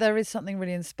think that there is something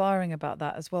really inspiring about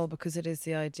that as well, because it is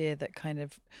the idea that kind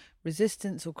of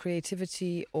resistance or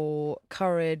creativity or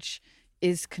courage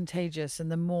is contagious.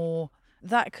 And the more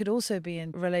that could also be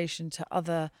in relation to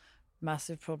other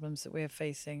massive problems that we are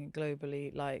facing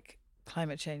globally, like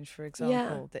climate change, for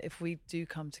example, that if we do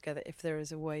come together, if there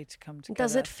is a way to come together.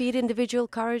 Does it feed individual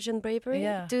courage and bravery?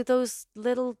 Yeah. Do those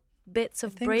little bits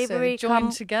of bravery join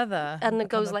come together and it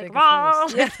goes like rah,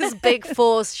 like this big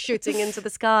force shooting into the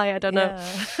sky? I don't know.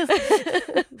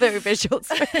 Very visual.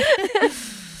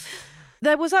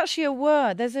 There was actually a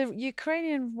word, there's a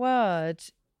Ukrainian word,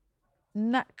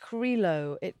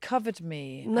 nakrilo. It covered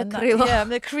me. Nakrilo.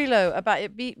 Nakrilo, about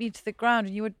it beat me to the ground.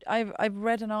 And I've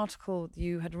read an article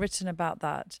you had written about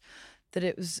that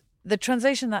it was the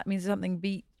translation that means something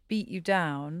beat you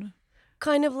down.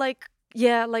 Kind of like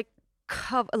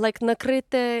like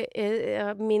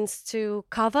nakrite means to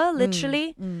cover,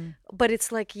 literally, but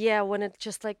it's like when it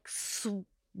just like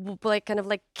kind of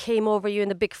like came over you in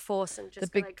a big force and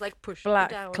just the big like push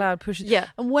black down. Cloud pushes. Yeah.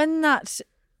 And when that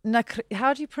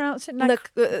how do you pronounce it?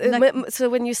 So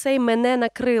when you say мене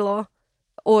накрило,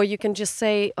 or you can just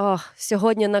say, oh,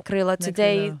 сьогодні накрило,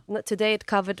 today it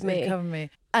covered me. It covered me.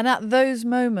 And at those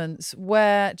moments,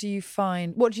 what do you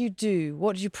do?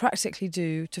 What do you practically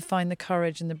do to find the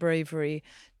courage and the bravery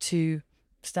to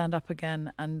stand up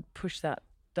again and push that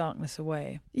darkness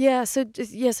away. Yeah, so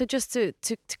just to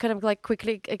kind of like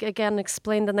quickly again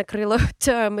explain the Nakrilo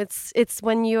term, it's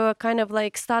when you're kind of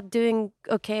like start doing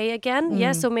okay again.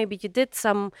 Yeah, so maybe you did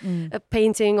some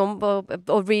painting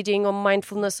or reading or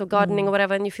mindfulness or gardening or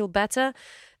whatever, and you feel better,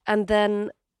 and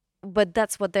then. But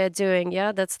that's what they're doing,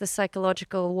 yeah. That's the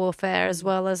psychological warfare as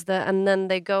well as and then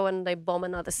they go and they bomb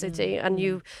another city, and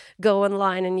you go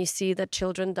online and you see that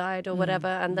children died or whatever,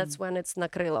 and that's when it's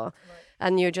Nakrilo,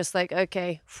 and you're just like,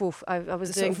 okay, I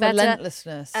was doing sort of better,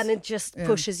 relentlessness, and it just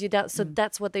pushes you down. So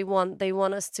that's what they want. They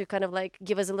want us to kind of like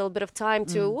give us a little bit of time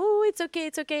to, oh, it's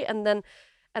okay, and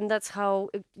that's how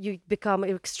you become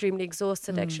extremely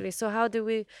exhausted. Actually, so how do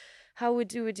we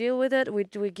deal with it?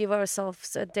 We give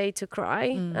ourselves a day to cry,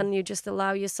 and you just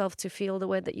allow yourself to feel the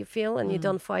way that you feel, and you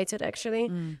don't fight it. Actually,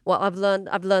 well, I've learned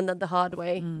that the hard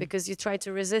way, because you try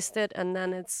to resist it, and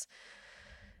then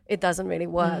it doesn't really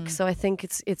work. So I think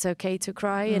it's okay to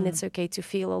cry, and it's okay to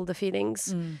feel all the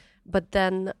feelings, but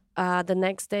then the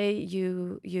next day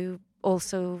you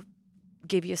also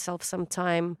give yourself some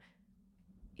time,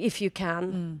 if you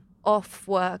can. Off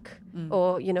work,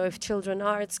 or if children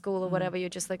are at school or whatever,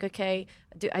 you're just like, okay,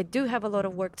 I do have a lot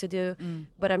of work to do,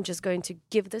 but I'm just going to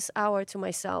give this hour to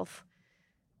myself,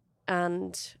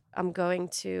 and I'm going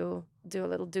to do a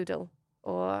little doodle,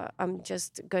 or I'm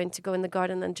just going to go in the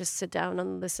garden and just sit down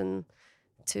and listen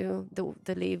to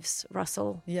the leaves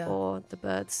rustle, or the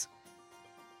birds.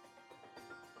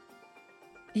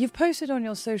 You've posted on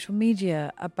your social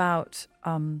media about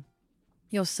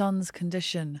your son's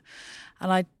condition,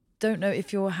 and I don't know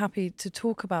if you're happy to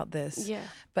talk about this,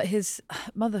 but his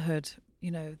motherhood,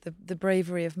 the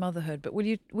bravery of motherhood. But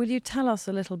will you tell us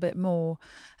a little bit more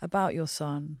about your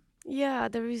son? Yeah,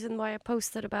 the reason why I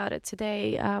posted about it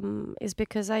today is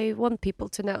because I want people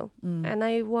to know, and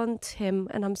I want him.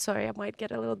 And I'm sorry, I might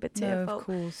get a little bit tearful. No, of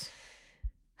course.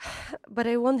 But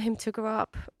I want him to grow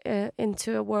up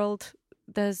into a world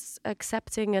that's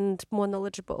accepting and more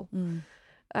knowledgeable.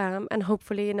 And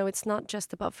hopefully, it's not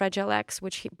just about Fragile X,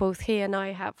 which both he and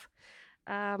I have.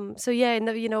 So yeah,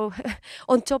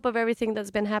 on top of everything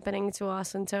that's been happening to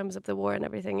us in terms of the war and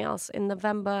everything else, in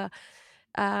November,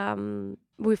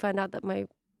 we found out that my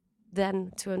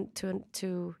then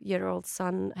 2-year-old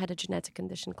son had a genetic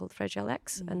condition called Fragile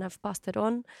X, and I've passed it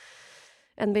on.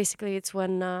 And basically, it's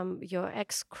when your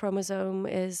X chromosome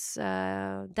is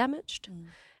damaged.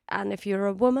 And if you're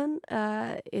a woman,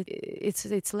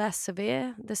 it's less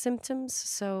severe, the symptoms.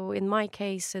 So in my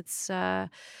case, it's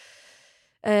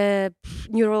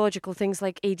neurological things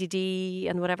like ADD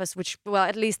and whatever, which, well,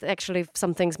 at least actually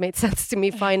some things made sense to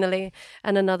me finally.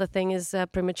 And another thing is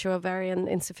premature ovarian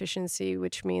insufficiency,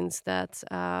 which means that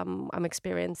I'm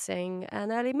experiencing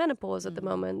an early menopause at the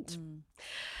moment.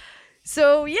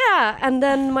 So yeah, and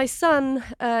then my son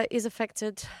is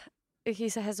affected. He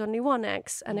has only one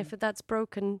X, and if that's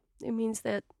broken, it means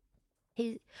that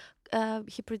he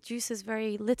produces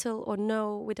very little or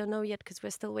no. We don't know yet, because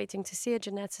we're still waiting to see a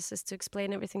geneticist to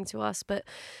explain everything to us. But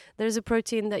there's a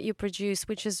protein that you produce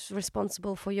which is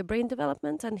responsible for your brain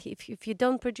development, and if you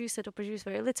don't produce it or produce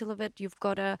very little of it, you've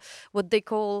got what they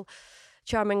call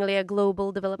charmingly a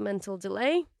global developmental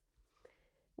delay.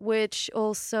 Which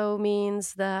also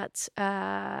means that,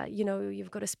 you've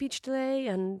got a speech delay,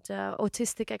 and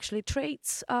autistic actually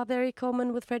traits are very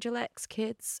common with Fragile X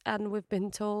kids. And we've been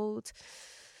told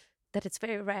that it's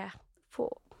very rare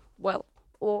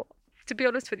or to be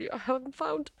honest with you, I haven't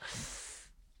found.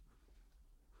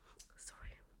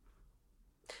 Sorry.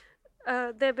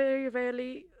 They're very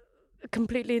rarely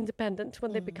completely independent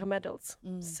when they become adults.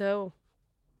 So,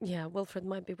 yeah, Wilfred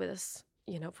might be with us,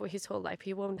 for his whole life.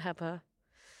 He won't have a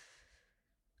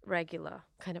regular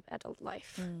kind of adult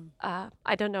life.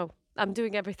 I don't know. I'm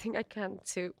doing everything I can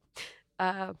to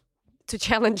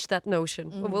challenge that notion.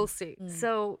 We'll see.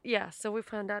 So we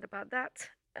found out about that,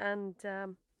 and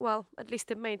well, at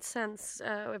least it made sense.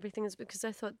 Everything is because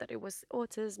I thought that it was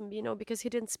autism, because he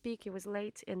didn't speak. He was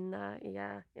late in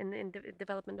the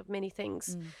development of many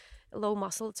things, low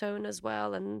muscle tone as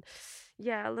well, and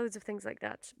loads of things like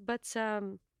that.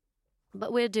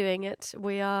 But we're doing it.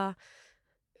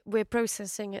 We're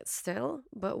processing it still,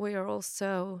 but we are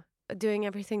also doing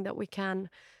everything that we can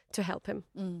to help him.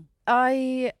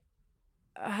 I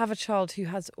have a child who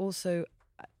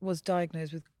was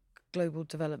diagnosed with global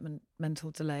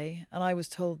developmental delay, and I was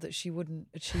told that she wouldn't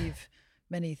achieve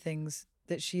many things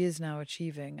that she is now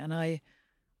achieving. And I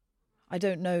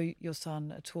don't know your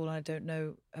son at all, and I don't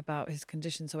know about his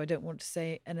condition, so I don't want to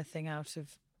say anything out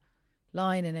of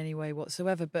line in any way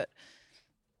whatsoever, but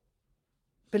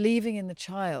believing in the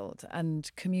child and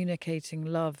communicating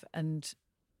love and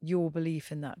your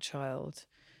belief in that child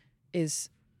is,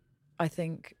 I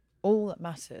think all that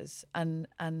matters, and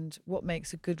what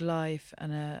makes a good life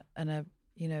and a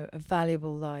a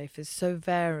valuable life is so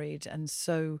varied and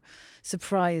so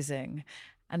surprising,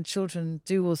 and children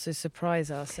do also surprise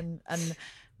us. And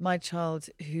my child,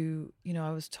 who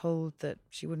I was told that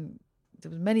she wouldn't. There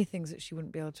was many things that she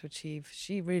wouldn't be able to achieve.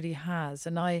 She really has,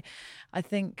 and I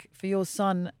think for your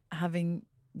son, having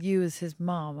you as his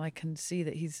mom, I can see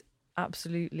that he's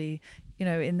absolutely,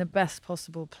 in the best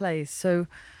possible place. So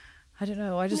I don't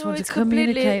know. I just want to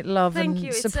communicate love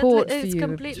and support for you. It's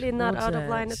completely not out of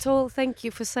line at all. Thank you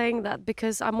for saying that,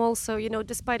 because I'm also,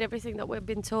 despite everything that we've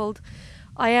been told,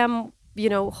 I am,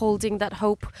 holding that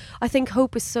hope. I think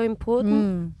hope is so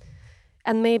important.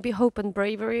 And maybe hope and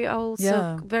bravery are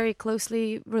also very closely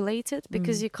related,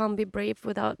 because you can't be brave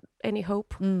without any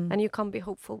hope, and you can't be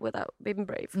hopeful without being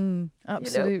brave.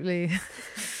 Absolutely.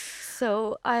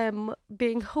 So I am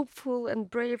being hopeful and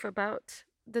brave about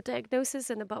the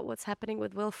diagnosis and about what's happening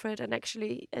with Wilfred. And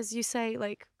actually, as you say,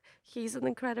 like, he's an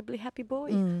incredibly happy boy.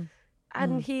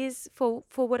 And he's, for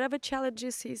whatever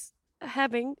challenges he's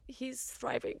having, he's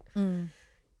thriving.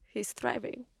 He's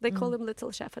thriving. They call him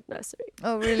Little Chef at nursery.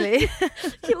 Oh, really?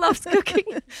 He loves cooking.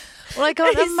 Well, I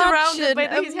can't he's imagine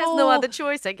he has no other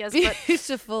choice, I guess.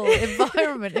 Beautiful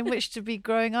environment in which to be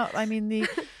growing up. I mean, the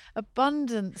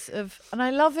abundance of, and I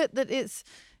love it that it's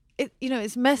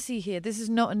messy here. This is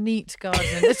not a neat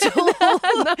garden at all.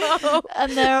 No.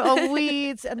 And there are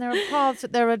weeds, and there are paths.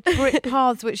 There are brick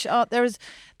paths, which are there's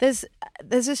this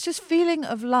just feeling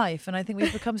of life. And I think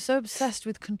we've become so obsessed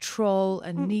with control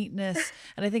and neatness.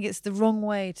 And I think it's the wrong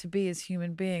way to be as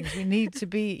human beings. We need to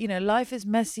be, life is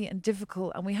messy and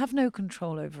difficult, and we have no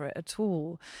control over it at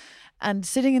all. And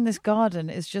sitting in this garden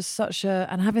is just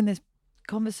and having this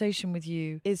conversation with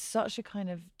you is such a kind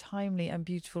of timely and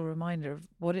beautiful reminder of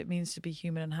what it means to be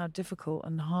human and how difficult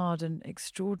and hard and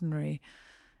extraordinary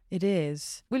it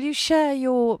is. Will you share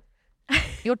your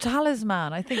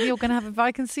talisman? I think you're going to have, if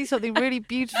I can see something really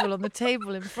beautiful on the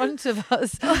table in front of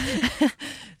us. So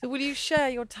will you share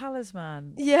your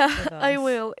talisman? Yeah, I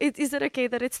will. Is it okay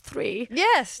that it's 3?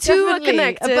 Yes, two definitely. are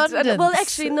connected. Abundance. Well,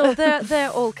 actually, no,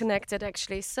 they're all connected,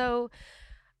 actually. So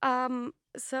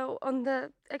on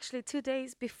the 2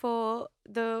 days before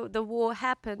the war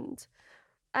happened,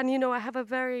 and I have a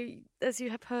very, as you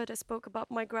have heard, I spoke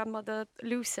about my grandmother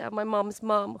Lucia, my mom's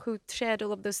mom, who shared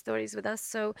all of those stories with us.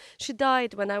 So she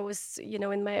died when I was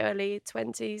in my early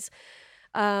 20s,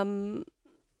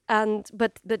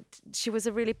 but she was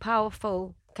a really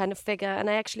powerful kind of figure, and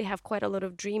I actually have quite a lot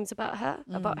of dreams about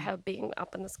her being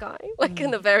up in the sky, like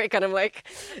in a very kind of like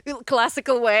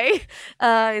classical way,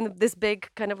 in this big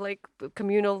kind of like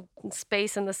communal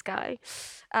space in the sky.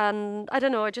 And I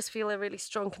don't know, I just feel a really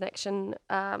strong connection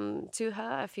to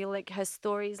her. I feel like her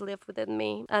stories live within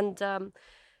me. And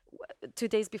 2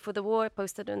 days before the war, I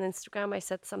posted on Instagram, I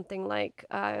said something like,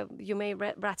 you may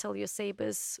rattle your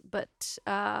sabers, but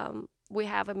we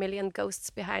have a million ghosts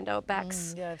behind our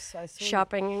backs, yes, I saw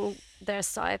sharpening their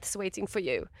scythes, waiting for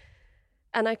you.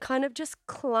 And I kind of just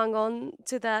clung on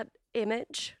to that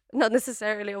image, not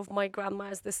necessarily of my grandma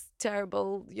as this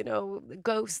terrible,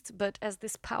 ghost, but as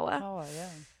this power.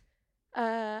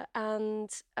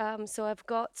 So I've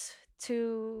got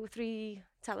 2-3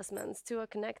 talismans. 2 are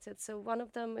connected. So one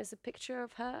of them is a picture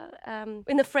of her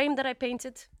in a frame that I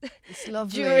painted. It's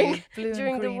lovely.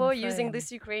 during the war, using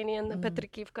this Ukrainian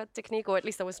Petrikivka technique, or at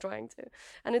least I was trying to.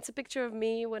 And it's a picture of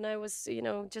me when I was,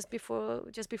 just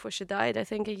before she died. I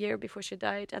think a year before she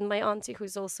died, and my auntie,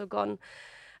 who's also gone.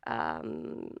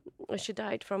 She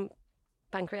died from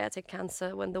pancreatic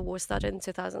cancer when the war started in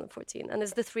 2014. And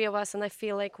it's the 3 of us, and I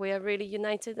feel like we are really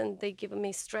united, and they give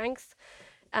me strength.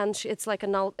 And it's like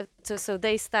an altar. So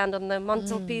they stand on the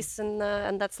mantelpiece, and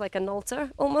that's like an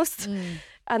altar almost.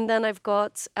 And then I've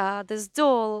got this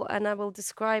doll, and I will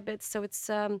describe it. So it's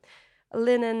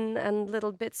linen and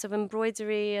little bits of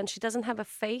embroidery, and she doesn't have a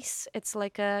face. It's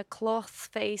like a cloth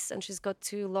face, and she's got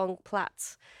 2 long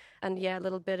plaits, and a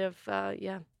little bit of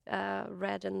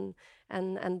red and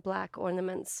black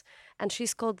ornaments. And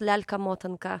she's called Lalka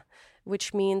Motanka,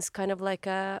 which means kind of like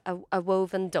a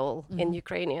woven doll in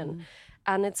Ukrainian.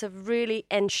 And it's a really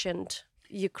ancient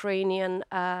Ukrainian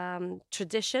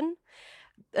tradition,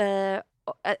 a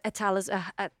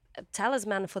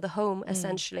talisman for the home,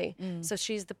 essentially. So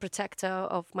she's the protector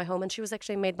of my home, and she was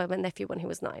actually made by my nephew when he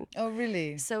was 9. Oh,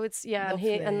 really? So it's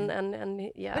Lovely. and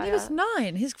When he was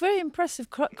 9, he's very impressive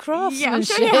craftsmanship. Yeah, I'm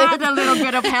sure he had a little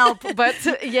bit of help, but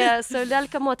so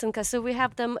Lalka Motanka. So we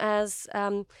have them as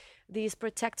these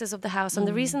protectors of the house. And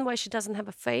the reason why she doesn't have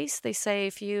a face, they say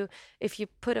if you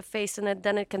put a face in it,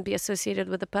 then it can be associated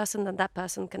with a person, then that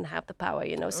person can have the power,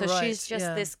 you know. So she's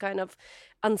just this kind of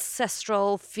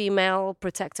ancestral female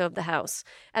protector of the house.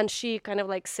 And she kind of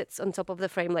like sits on top of the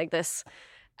frame like this.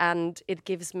 And it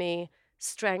gives me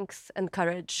strength and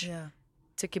courage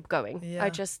to keep going. I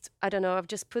don't know, I've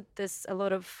just put a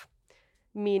lot of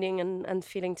meaning and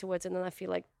feeling towards it, and I feel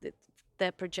like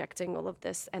they're projecting all of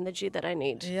this energy that I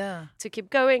need to keep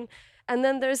going. And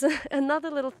then there's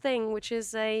another little thing, which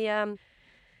is a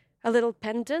little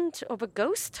pendant of a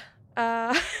ghost,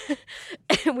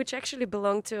 which actually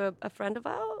belonged to a friend of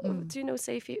ours. Do you know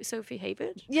Sophie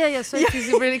Hayward? Yeah,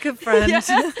 Sophie's a really good friend.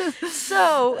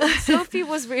 So Sophie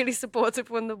was really supportive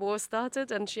when the war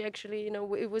started, and she actually, you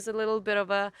know, it was a little bit of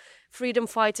a freedom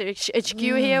fighter HQ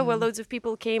here, where loads of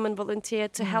people came and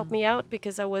volunteered to help me out,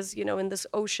 because I was, you know, in this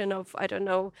ocean of, I don't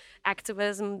know,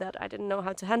 activism that I didn't know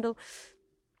how to handle.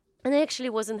 And I actually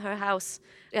was in her house,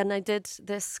 and I did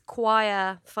this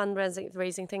choir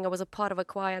fundraising thing. I was a part of a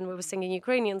choir, and we were singing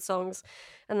Ukrainian songs.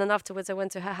 And then afterwards I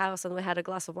went to her house and we had a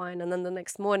glass of wine. And then the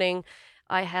next morning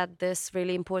I had this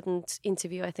really important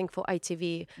interview, I think for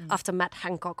ITV, after Matt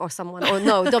Hancock or someone. Oh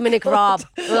no, Dominic Raab.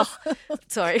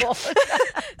 Sorry.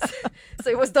 So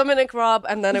it was Dominic Raab,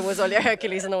 and then it was Olia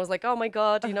Hercules. And I was like, oh my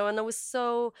God, you know, and I was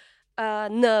so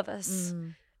nervous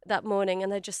that morning,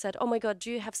 and I just said, oh my God, do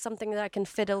you have something that I can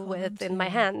fiddle with in my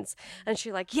hands? And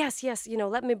she like, yes, you know,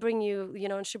 let me bring you, you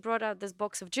know. And she brought out this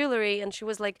box of jewelry, and she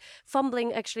was like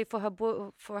fumbling actually for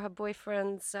her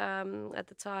boyfriend's at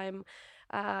the time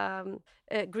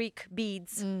Greek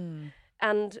beads.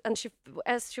 And she,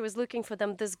 as she was looking for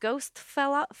them, this ghost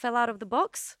fell out of the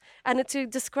box. And to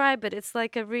describe it, it's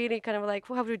like a really kind of like,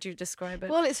 how would you describe it?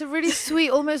 Well, it's a really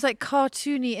sweet, almost like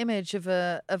cartoony image of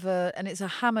a, and it's a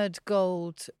hammered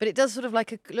gold, but it does sort of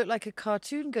look like a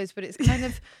cartoon ghost, but it's kind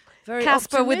of very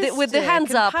Casper with the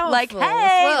hands up, like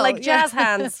hey, like jazz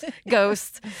hands,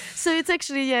 ghost. So it's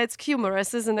actually it's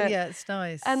humorous, isn't it? Yeah, it's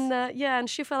nice. And and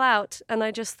she fell out, and I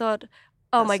just thought,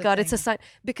 oh my God, it's a sign.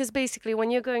 Because basically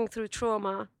when you're going through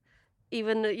trauma,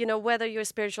 even, you know, whether you're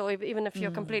spiritual, even if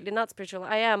you're completely not spiritual,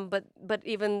 I am, but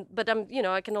I'm, you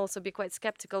know, I can also be quite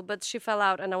skeptical. But she fell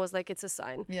out, and I was like, it's a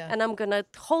sign. And I'm gonna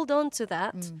hold on to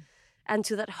that and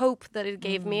to that hope that it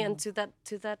gave me, and to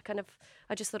that kind of,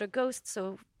 I just thought a ghost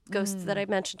that I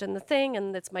mentioned in the thing,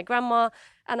 and it's my grandma,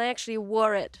 and I actually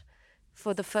wore it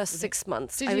for the first 6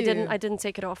 months. I didn't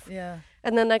take it off. Yeah.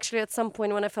 And then actually at some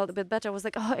point when I felt a bit better, I was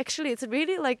like, oh, actually it's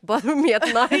really like bothering me at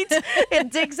night.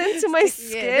 It digs into my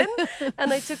skin.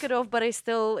 And I took it off, but I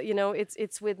still, you know,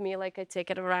 it's with me. Like I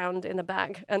take it around in a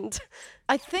bag. And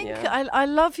I think I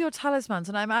love your talismans,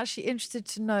 and I'm actually interested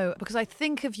to know, because I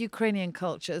think of Ukrainian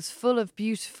culture as full of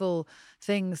beautiful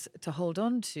things to hold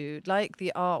on to, like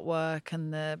the artwork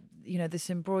and the, you know, this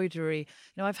embroidery.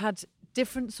 You know, I've had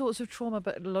different sorts of trauma,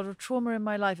 but a lot of trauma in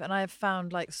my life, and I have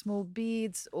found like small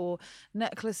beads or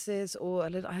necklaces, or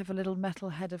I have a little metal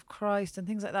head of Christ and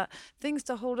things like that, things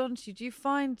to hold on to. Do you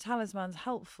find talismans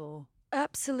helpful?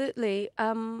 Absolutely.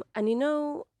 And you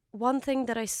know, one thing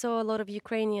that I saw a lot of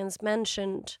Ukrainians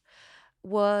mentioned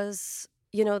was,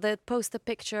 you know, they'd post a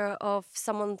picture of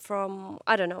someone from,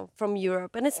 I don't know, from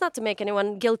Europe, and it's not to make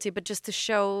anyone guilty, but just to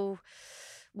show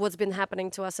what's been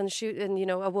happening to us. And you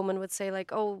know, a woman would say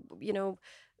like, oh, you know,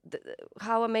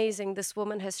 how amazing, this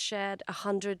woman has shared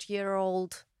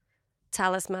 100-year-old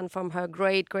talisman from her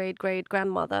great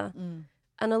grandmother.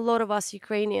 And a lot of us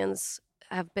Ukrainians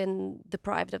have been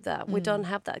deprived of that. We don't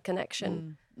have that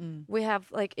connection. We have,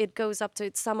 like, it goes up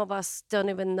to, some of us don't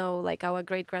even know, like, our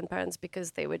great grandparents,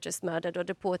 because they were just murdered or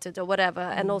deported or whatever,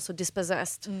 and also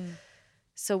dispossessed.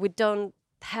 So we don't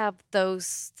have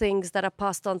those things that are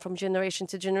passed on from generation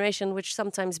to generation, which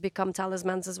sometimes become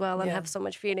talismans as well, and have so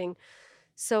much feeling.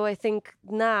 So I think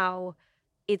now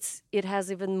it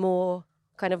has even more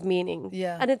kind of meaning.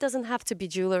 And it doesn't have to be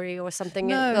jewelry or something.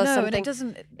 No, and it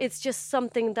doesn't. It's just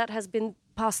something that has been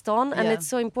passed on, and it's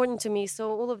so important to me.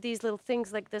 So all of these little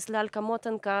things, like this lalka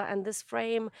motanka and this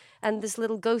frame and this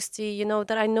little ghosty, you know,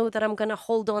 that I know that I'm gonna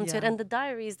hold on to it, and the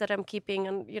diaries that I'm keeping,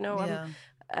 and you know,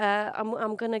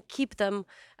 I'm gonna keep them,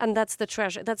 and that's the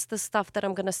treasure. That's the stuff that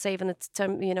I'm gonna save. And it's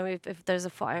you know, if there's a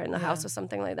fire in the house or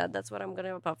something like that, that's what I'm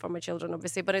gonna, apart from my children,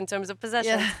 obviously. But in terms of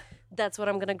possessions, that's what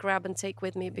I'm gonna grab and take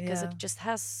with me, because it just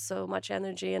has so much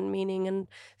energy and meaning and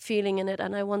feeling in it,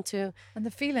 and I want to. And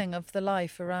the feeling of the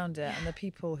life around it, and the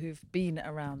people who've been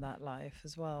around that life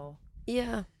as well.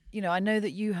 Yeah. You know, I know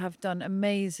that you have done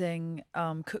amazing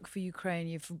Cook for Ukraine.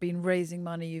 You've been raising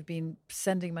money. You've been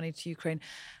sending money to Ukraine.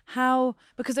 How?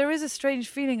 Because there is a strange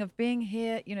feeling of being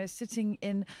here, you know, sitting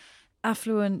in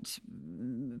affluent,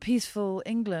 peaceful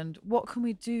England. What can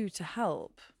we do to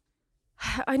help?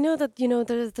 I know that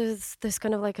there's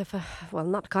kind of like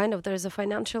not kind of, there's a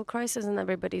financial crisis and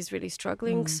everybody's really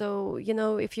struggling. So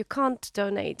if you can't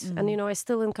donate, and I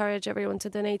still encourage everyone to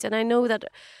donate. And I know that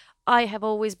I have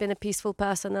always been a peaceful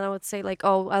person, and I would say like,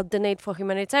 oh, I'll donate for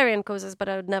humanitarian causes, but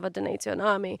I would never donate to an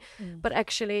army. But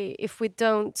actually, if we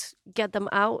don't get them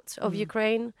out of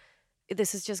Ukraine,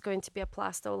 this is just going to be a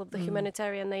plaster. All of the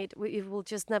humanitarian aid, it will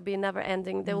just be never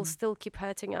ending. They will still keep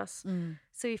hurting us.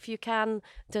 So if you can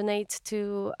donate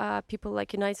to people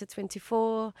like United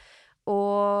 24,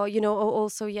 or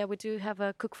also we do have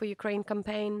a Cook for Ukraine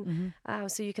campaign,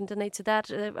 so you can donate to that.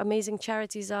 Amazing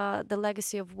charities are the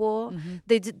Legacy of War.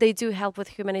 They do help with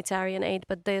humanitarian aid,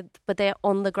 but they're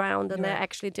on the ground and they're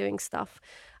actually doing stuff.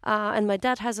 And my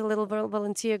dad has a little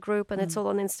volunteer group, and it's all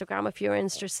on Instagram if you're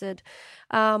interested.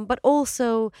 But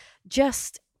also,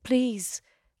 just please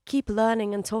keep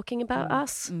learning and talking about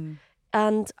us.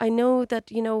 And I know that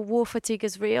war fatigue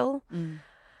is real.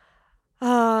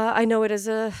 I know it as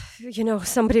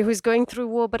somebody who's going through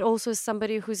war, but also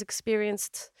somebody who's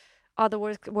experienced other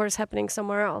wars happening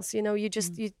somewhere else. You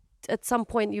at some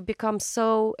point you become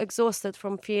so exhausted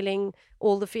from feeling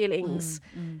all the feelings,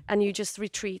 and you just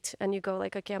retreat and you go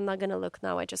like, okay, I'm not gonna look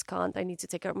now. I just can't. I need to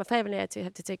take care of my family. I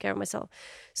have to take care of myself.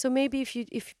 So maybe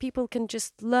if people can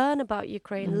just learn about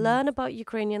Ukraine, learn about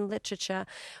Ukrainian literature,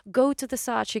 go to the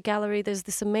Saatchi Gallery. There's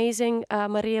this amazing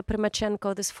Maria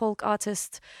Primachenko, this folk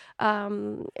artist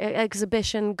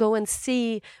exhibition. Go and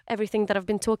see everything that I've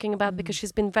been talking about, because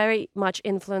she's been very much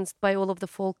influenced by all of the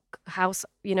folk house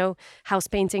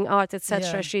painting art, etc.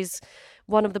 Yeah. She's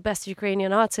one of the best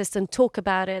Ukrainian artists, and talk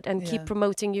about it and keep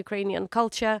promoting Ukrainian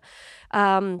culture.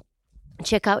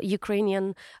 Check out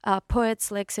Ukrainian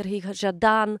poets like Serhiy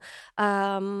Zhadan.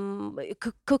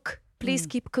 Cook. Please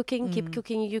keep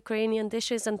cooking Ukrainian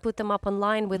dishes and put them up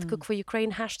online with Cook for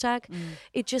Ukraine hashtag.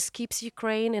 It just keeps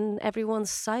Ukraine in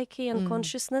everyone's psyche and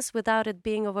consciousness without it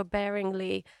being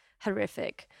overbearingly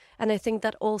horrific. And I think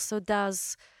that also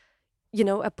does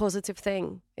a positive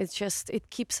thing. It's just, it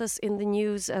keeps us in the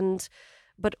news,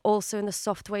 but also in a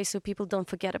soft way, so people don't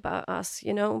forget about us,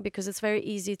 because it's very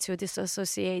easy to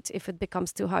disassociate if it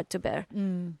becomes too hard to bear.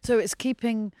 So it's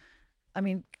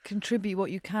contribute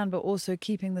what you can, but also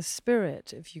keeping the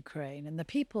spirit of Ukraine and the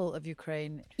people of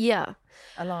Ukraine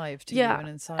alive to you and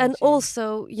inside and you.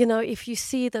 Also, if you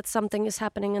see that something is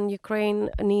happening and Ukraine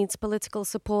needs political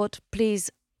support,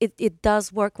 please, it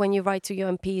does work when you write to your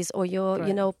MPs or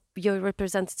your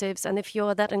representatives. And if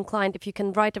you're that inclined, if you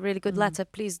can write a really good letter,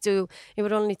 please do. It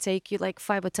would only take you like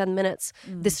 5 or 10 minutes.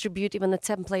 Distribute even a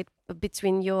template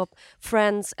between your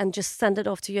friends and just send it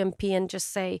off to your MP and just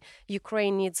say,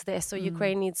 Ukraine needs this or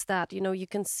Ukraine needs that. You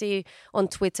can see on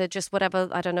Twitter just whatever,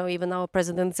 I don't know, even our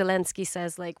President Zelensky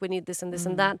says, like, we need this and this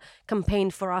and that.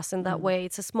 Campaign for us in that way.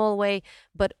 It's a small way,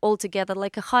 but altogether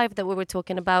like a hive that we were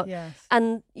talking about. Yes.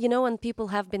 And, and people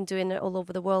have been doing it all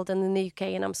over the world and in the UK,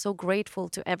 and I'm so grateful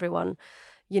to everyone.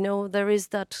 There is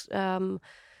that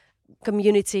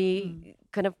community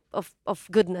kind of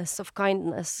goodness, of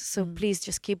kindness. So please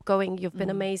just keep going. You've been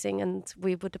amazing, and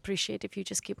we would appreciate if you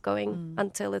just keep going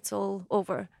until it's all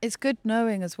over. It's good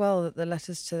knowing as well that the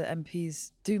letters to the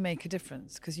MPs do make a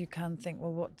difference, because you can think,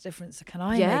 well, what difference can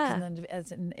I make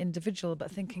as an individual?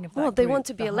 But thinking of that, well, they want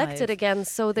to be elected again,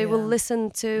 so they will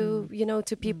listen to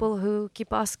to people who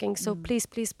keep asking. So please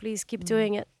keep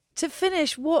doing it. To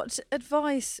finish, what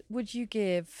advice would you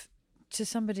give to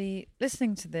somebody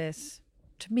listening to this,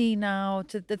 to me now,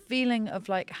 to the feeling of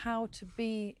like how to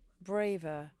be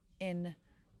braver in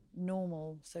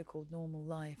so-called normal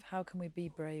life? How can we be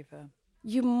braver?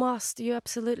 You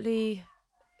absolutely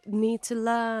need to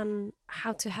learn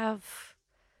how to have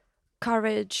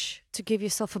courage to give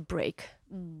yourself a break.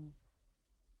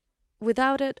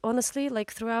 Without it, honestly,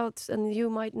 like throughout, and you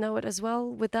might know it as well,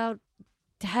 without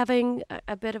having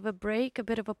a bit of a break, a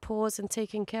bit of a pause and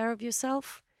taking care of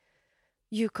yourself,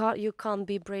 you can't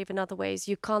be brave in other ways.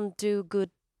 You can't do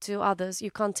good to others.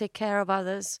 You can't take care of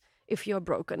others if you're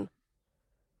broken.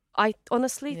 I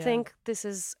honestly think this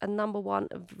is a number one,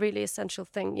 really essential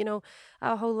thing.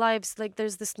 Our whole lives, like,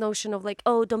 there's this notion of like,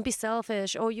 oh, don't be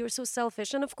selfish. Oh, you're so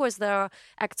selfish. And of course, there are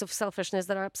acts of selfishness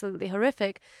that are absolutely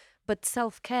horrific. But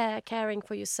self-care, caring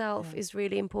for yourself is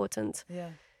really important.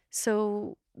 Yeah.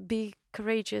 So be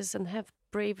courageous and have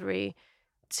bravery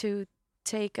to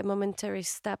take a momentary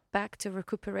step back to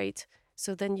recuperate,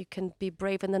 so then you can be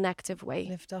brave in an active way.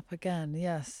 Lift up again,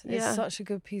 yes. It's such a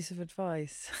good piece of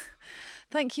advice.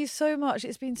 Thank you so much.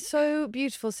 It's been so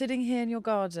beautiful sitting here in your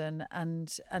garden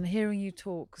and hearing you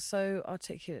talk so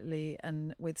articulately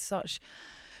and with such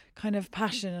kind of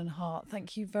passion and heart.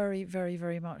 Thank you very, very,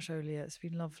 very much, Olia. It's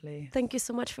been lovely. Thank you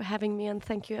so much for having me, and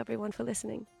thank you everyone for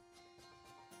listening.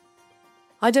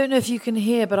 I don't know if you can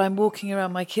hear, but I'm walking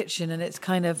around my kitchen and it's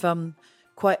kind of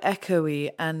quite echoey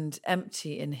and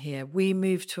empty in here. We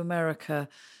move to America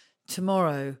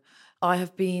tomorrow. I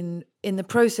have been in the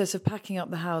process of packing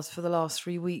up the house for the last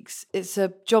 3 weeks. It's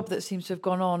a job that seems to have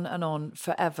gone on and on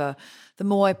forever. The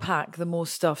more I pack, the more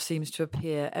stuff seems to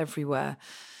appear everywhere.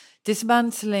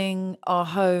 Dismantling our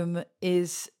home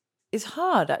is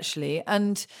hard, actually.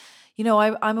 And, you know,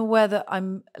 I'm aware that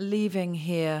I'm leaving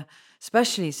here,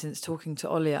 especially since talking to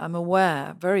Olia. I'm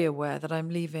aware, very aware, that I'm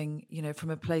leaving, you know, from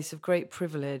a place of great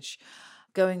privilege,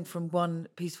 going from one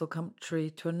peaceful country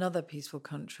to another peaceful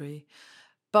country.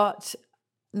 But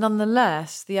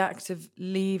nonetheless, the act of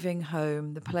leaving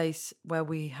home, the place where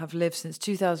we have lived since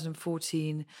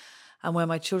 2014 and where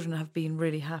my children have been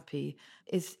really happy,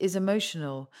 is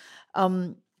emotional.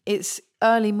 It's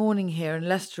early morning here and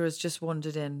Lester has just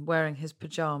wandered in wearing his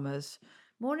pajamas.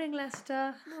 Morning,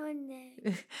 Lester.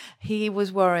 Morning. He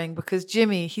was worrying because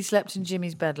he slept in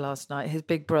Jimmy's bed last night, his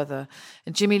big brother,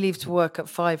 and Jimmy leaves to work at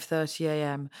 5:30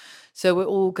 a.m. So we're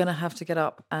all going to have to get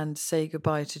up and say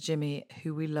goodbye to Jimmy,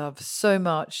 who we love so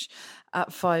much, at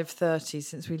 5:30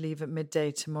 since we leave at midday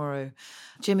tomorrow.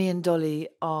 Jimmy and Dolly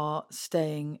are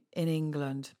staying in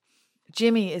England.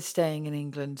 Jimmy is staying in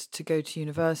England to go to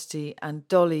university, and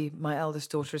Dolly, my eldest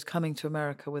daughter, is coming to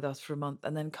America with us for a month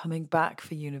and then coming back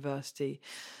for university.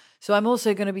 So I'm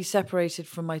also going to be separated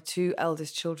from my 2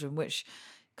 eldest children, which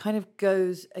kind of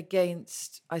goes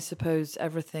against, I suppose,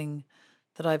 everything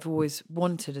that I've always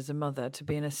wanted as a mother, to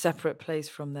be in a separate place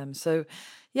from them. So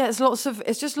yeah,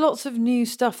 it's just lots of new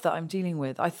stuff that I'm dealing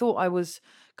with. I thought I was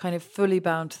kind of fully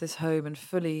bound to this home and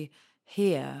fully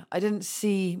here. I didn't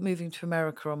see moving to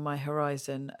America on my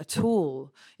horizon at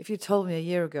all. If you told me a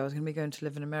year ago I was going to be going to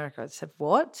live in America, I'd said,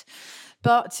 what?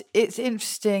 But it's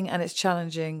interesting and it's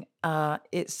challenging.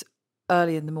 It's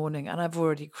early in the morning and I've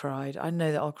already cried. I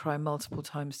know that I'll cry multiple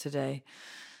times today.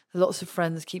 Lots of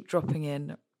friends keep dropping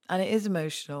in and it is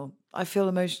emotional. I feel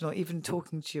emotional even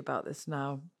talking to you about this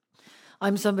now.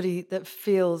 I'm somebody that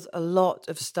feels a lot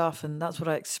of stuff, and that's what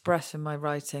I express in my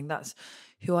writing. That's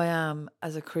who I am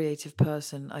as a creative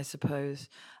person, I suppose.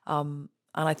 And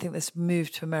I think this move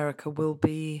to America will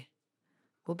be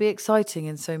exciting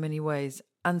in so many ways,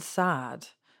 and sad,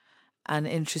 and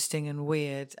interesting, and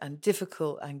weird, and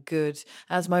difficult, and good.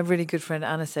 As my really good friend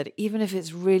Anna said, even if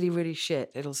it's really, really shit,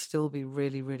 it'll still be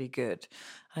really, really good.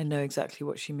 I know exactly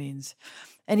what she means.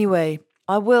 Anyway,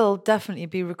 I will definitely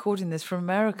be recording this from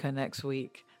America next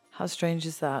week. How strange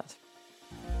is that?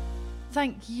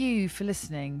 Thank you for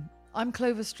listening. I'm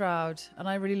Clover Stroud, and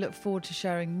I really look forward to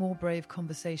sharing more brave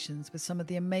conversations with some of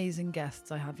the amazing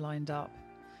guests I have lined up.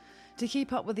 To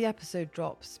keep up with the episode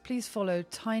drops, please follow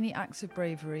Tiny Acts of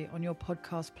Bravery on your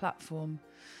podcast platform.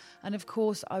 And of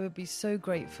course, I would be so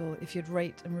grateful if you'd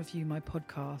rate and review my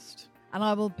podcast. And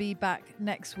I will be back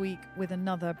next week with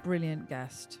another brilliant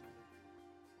guest.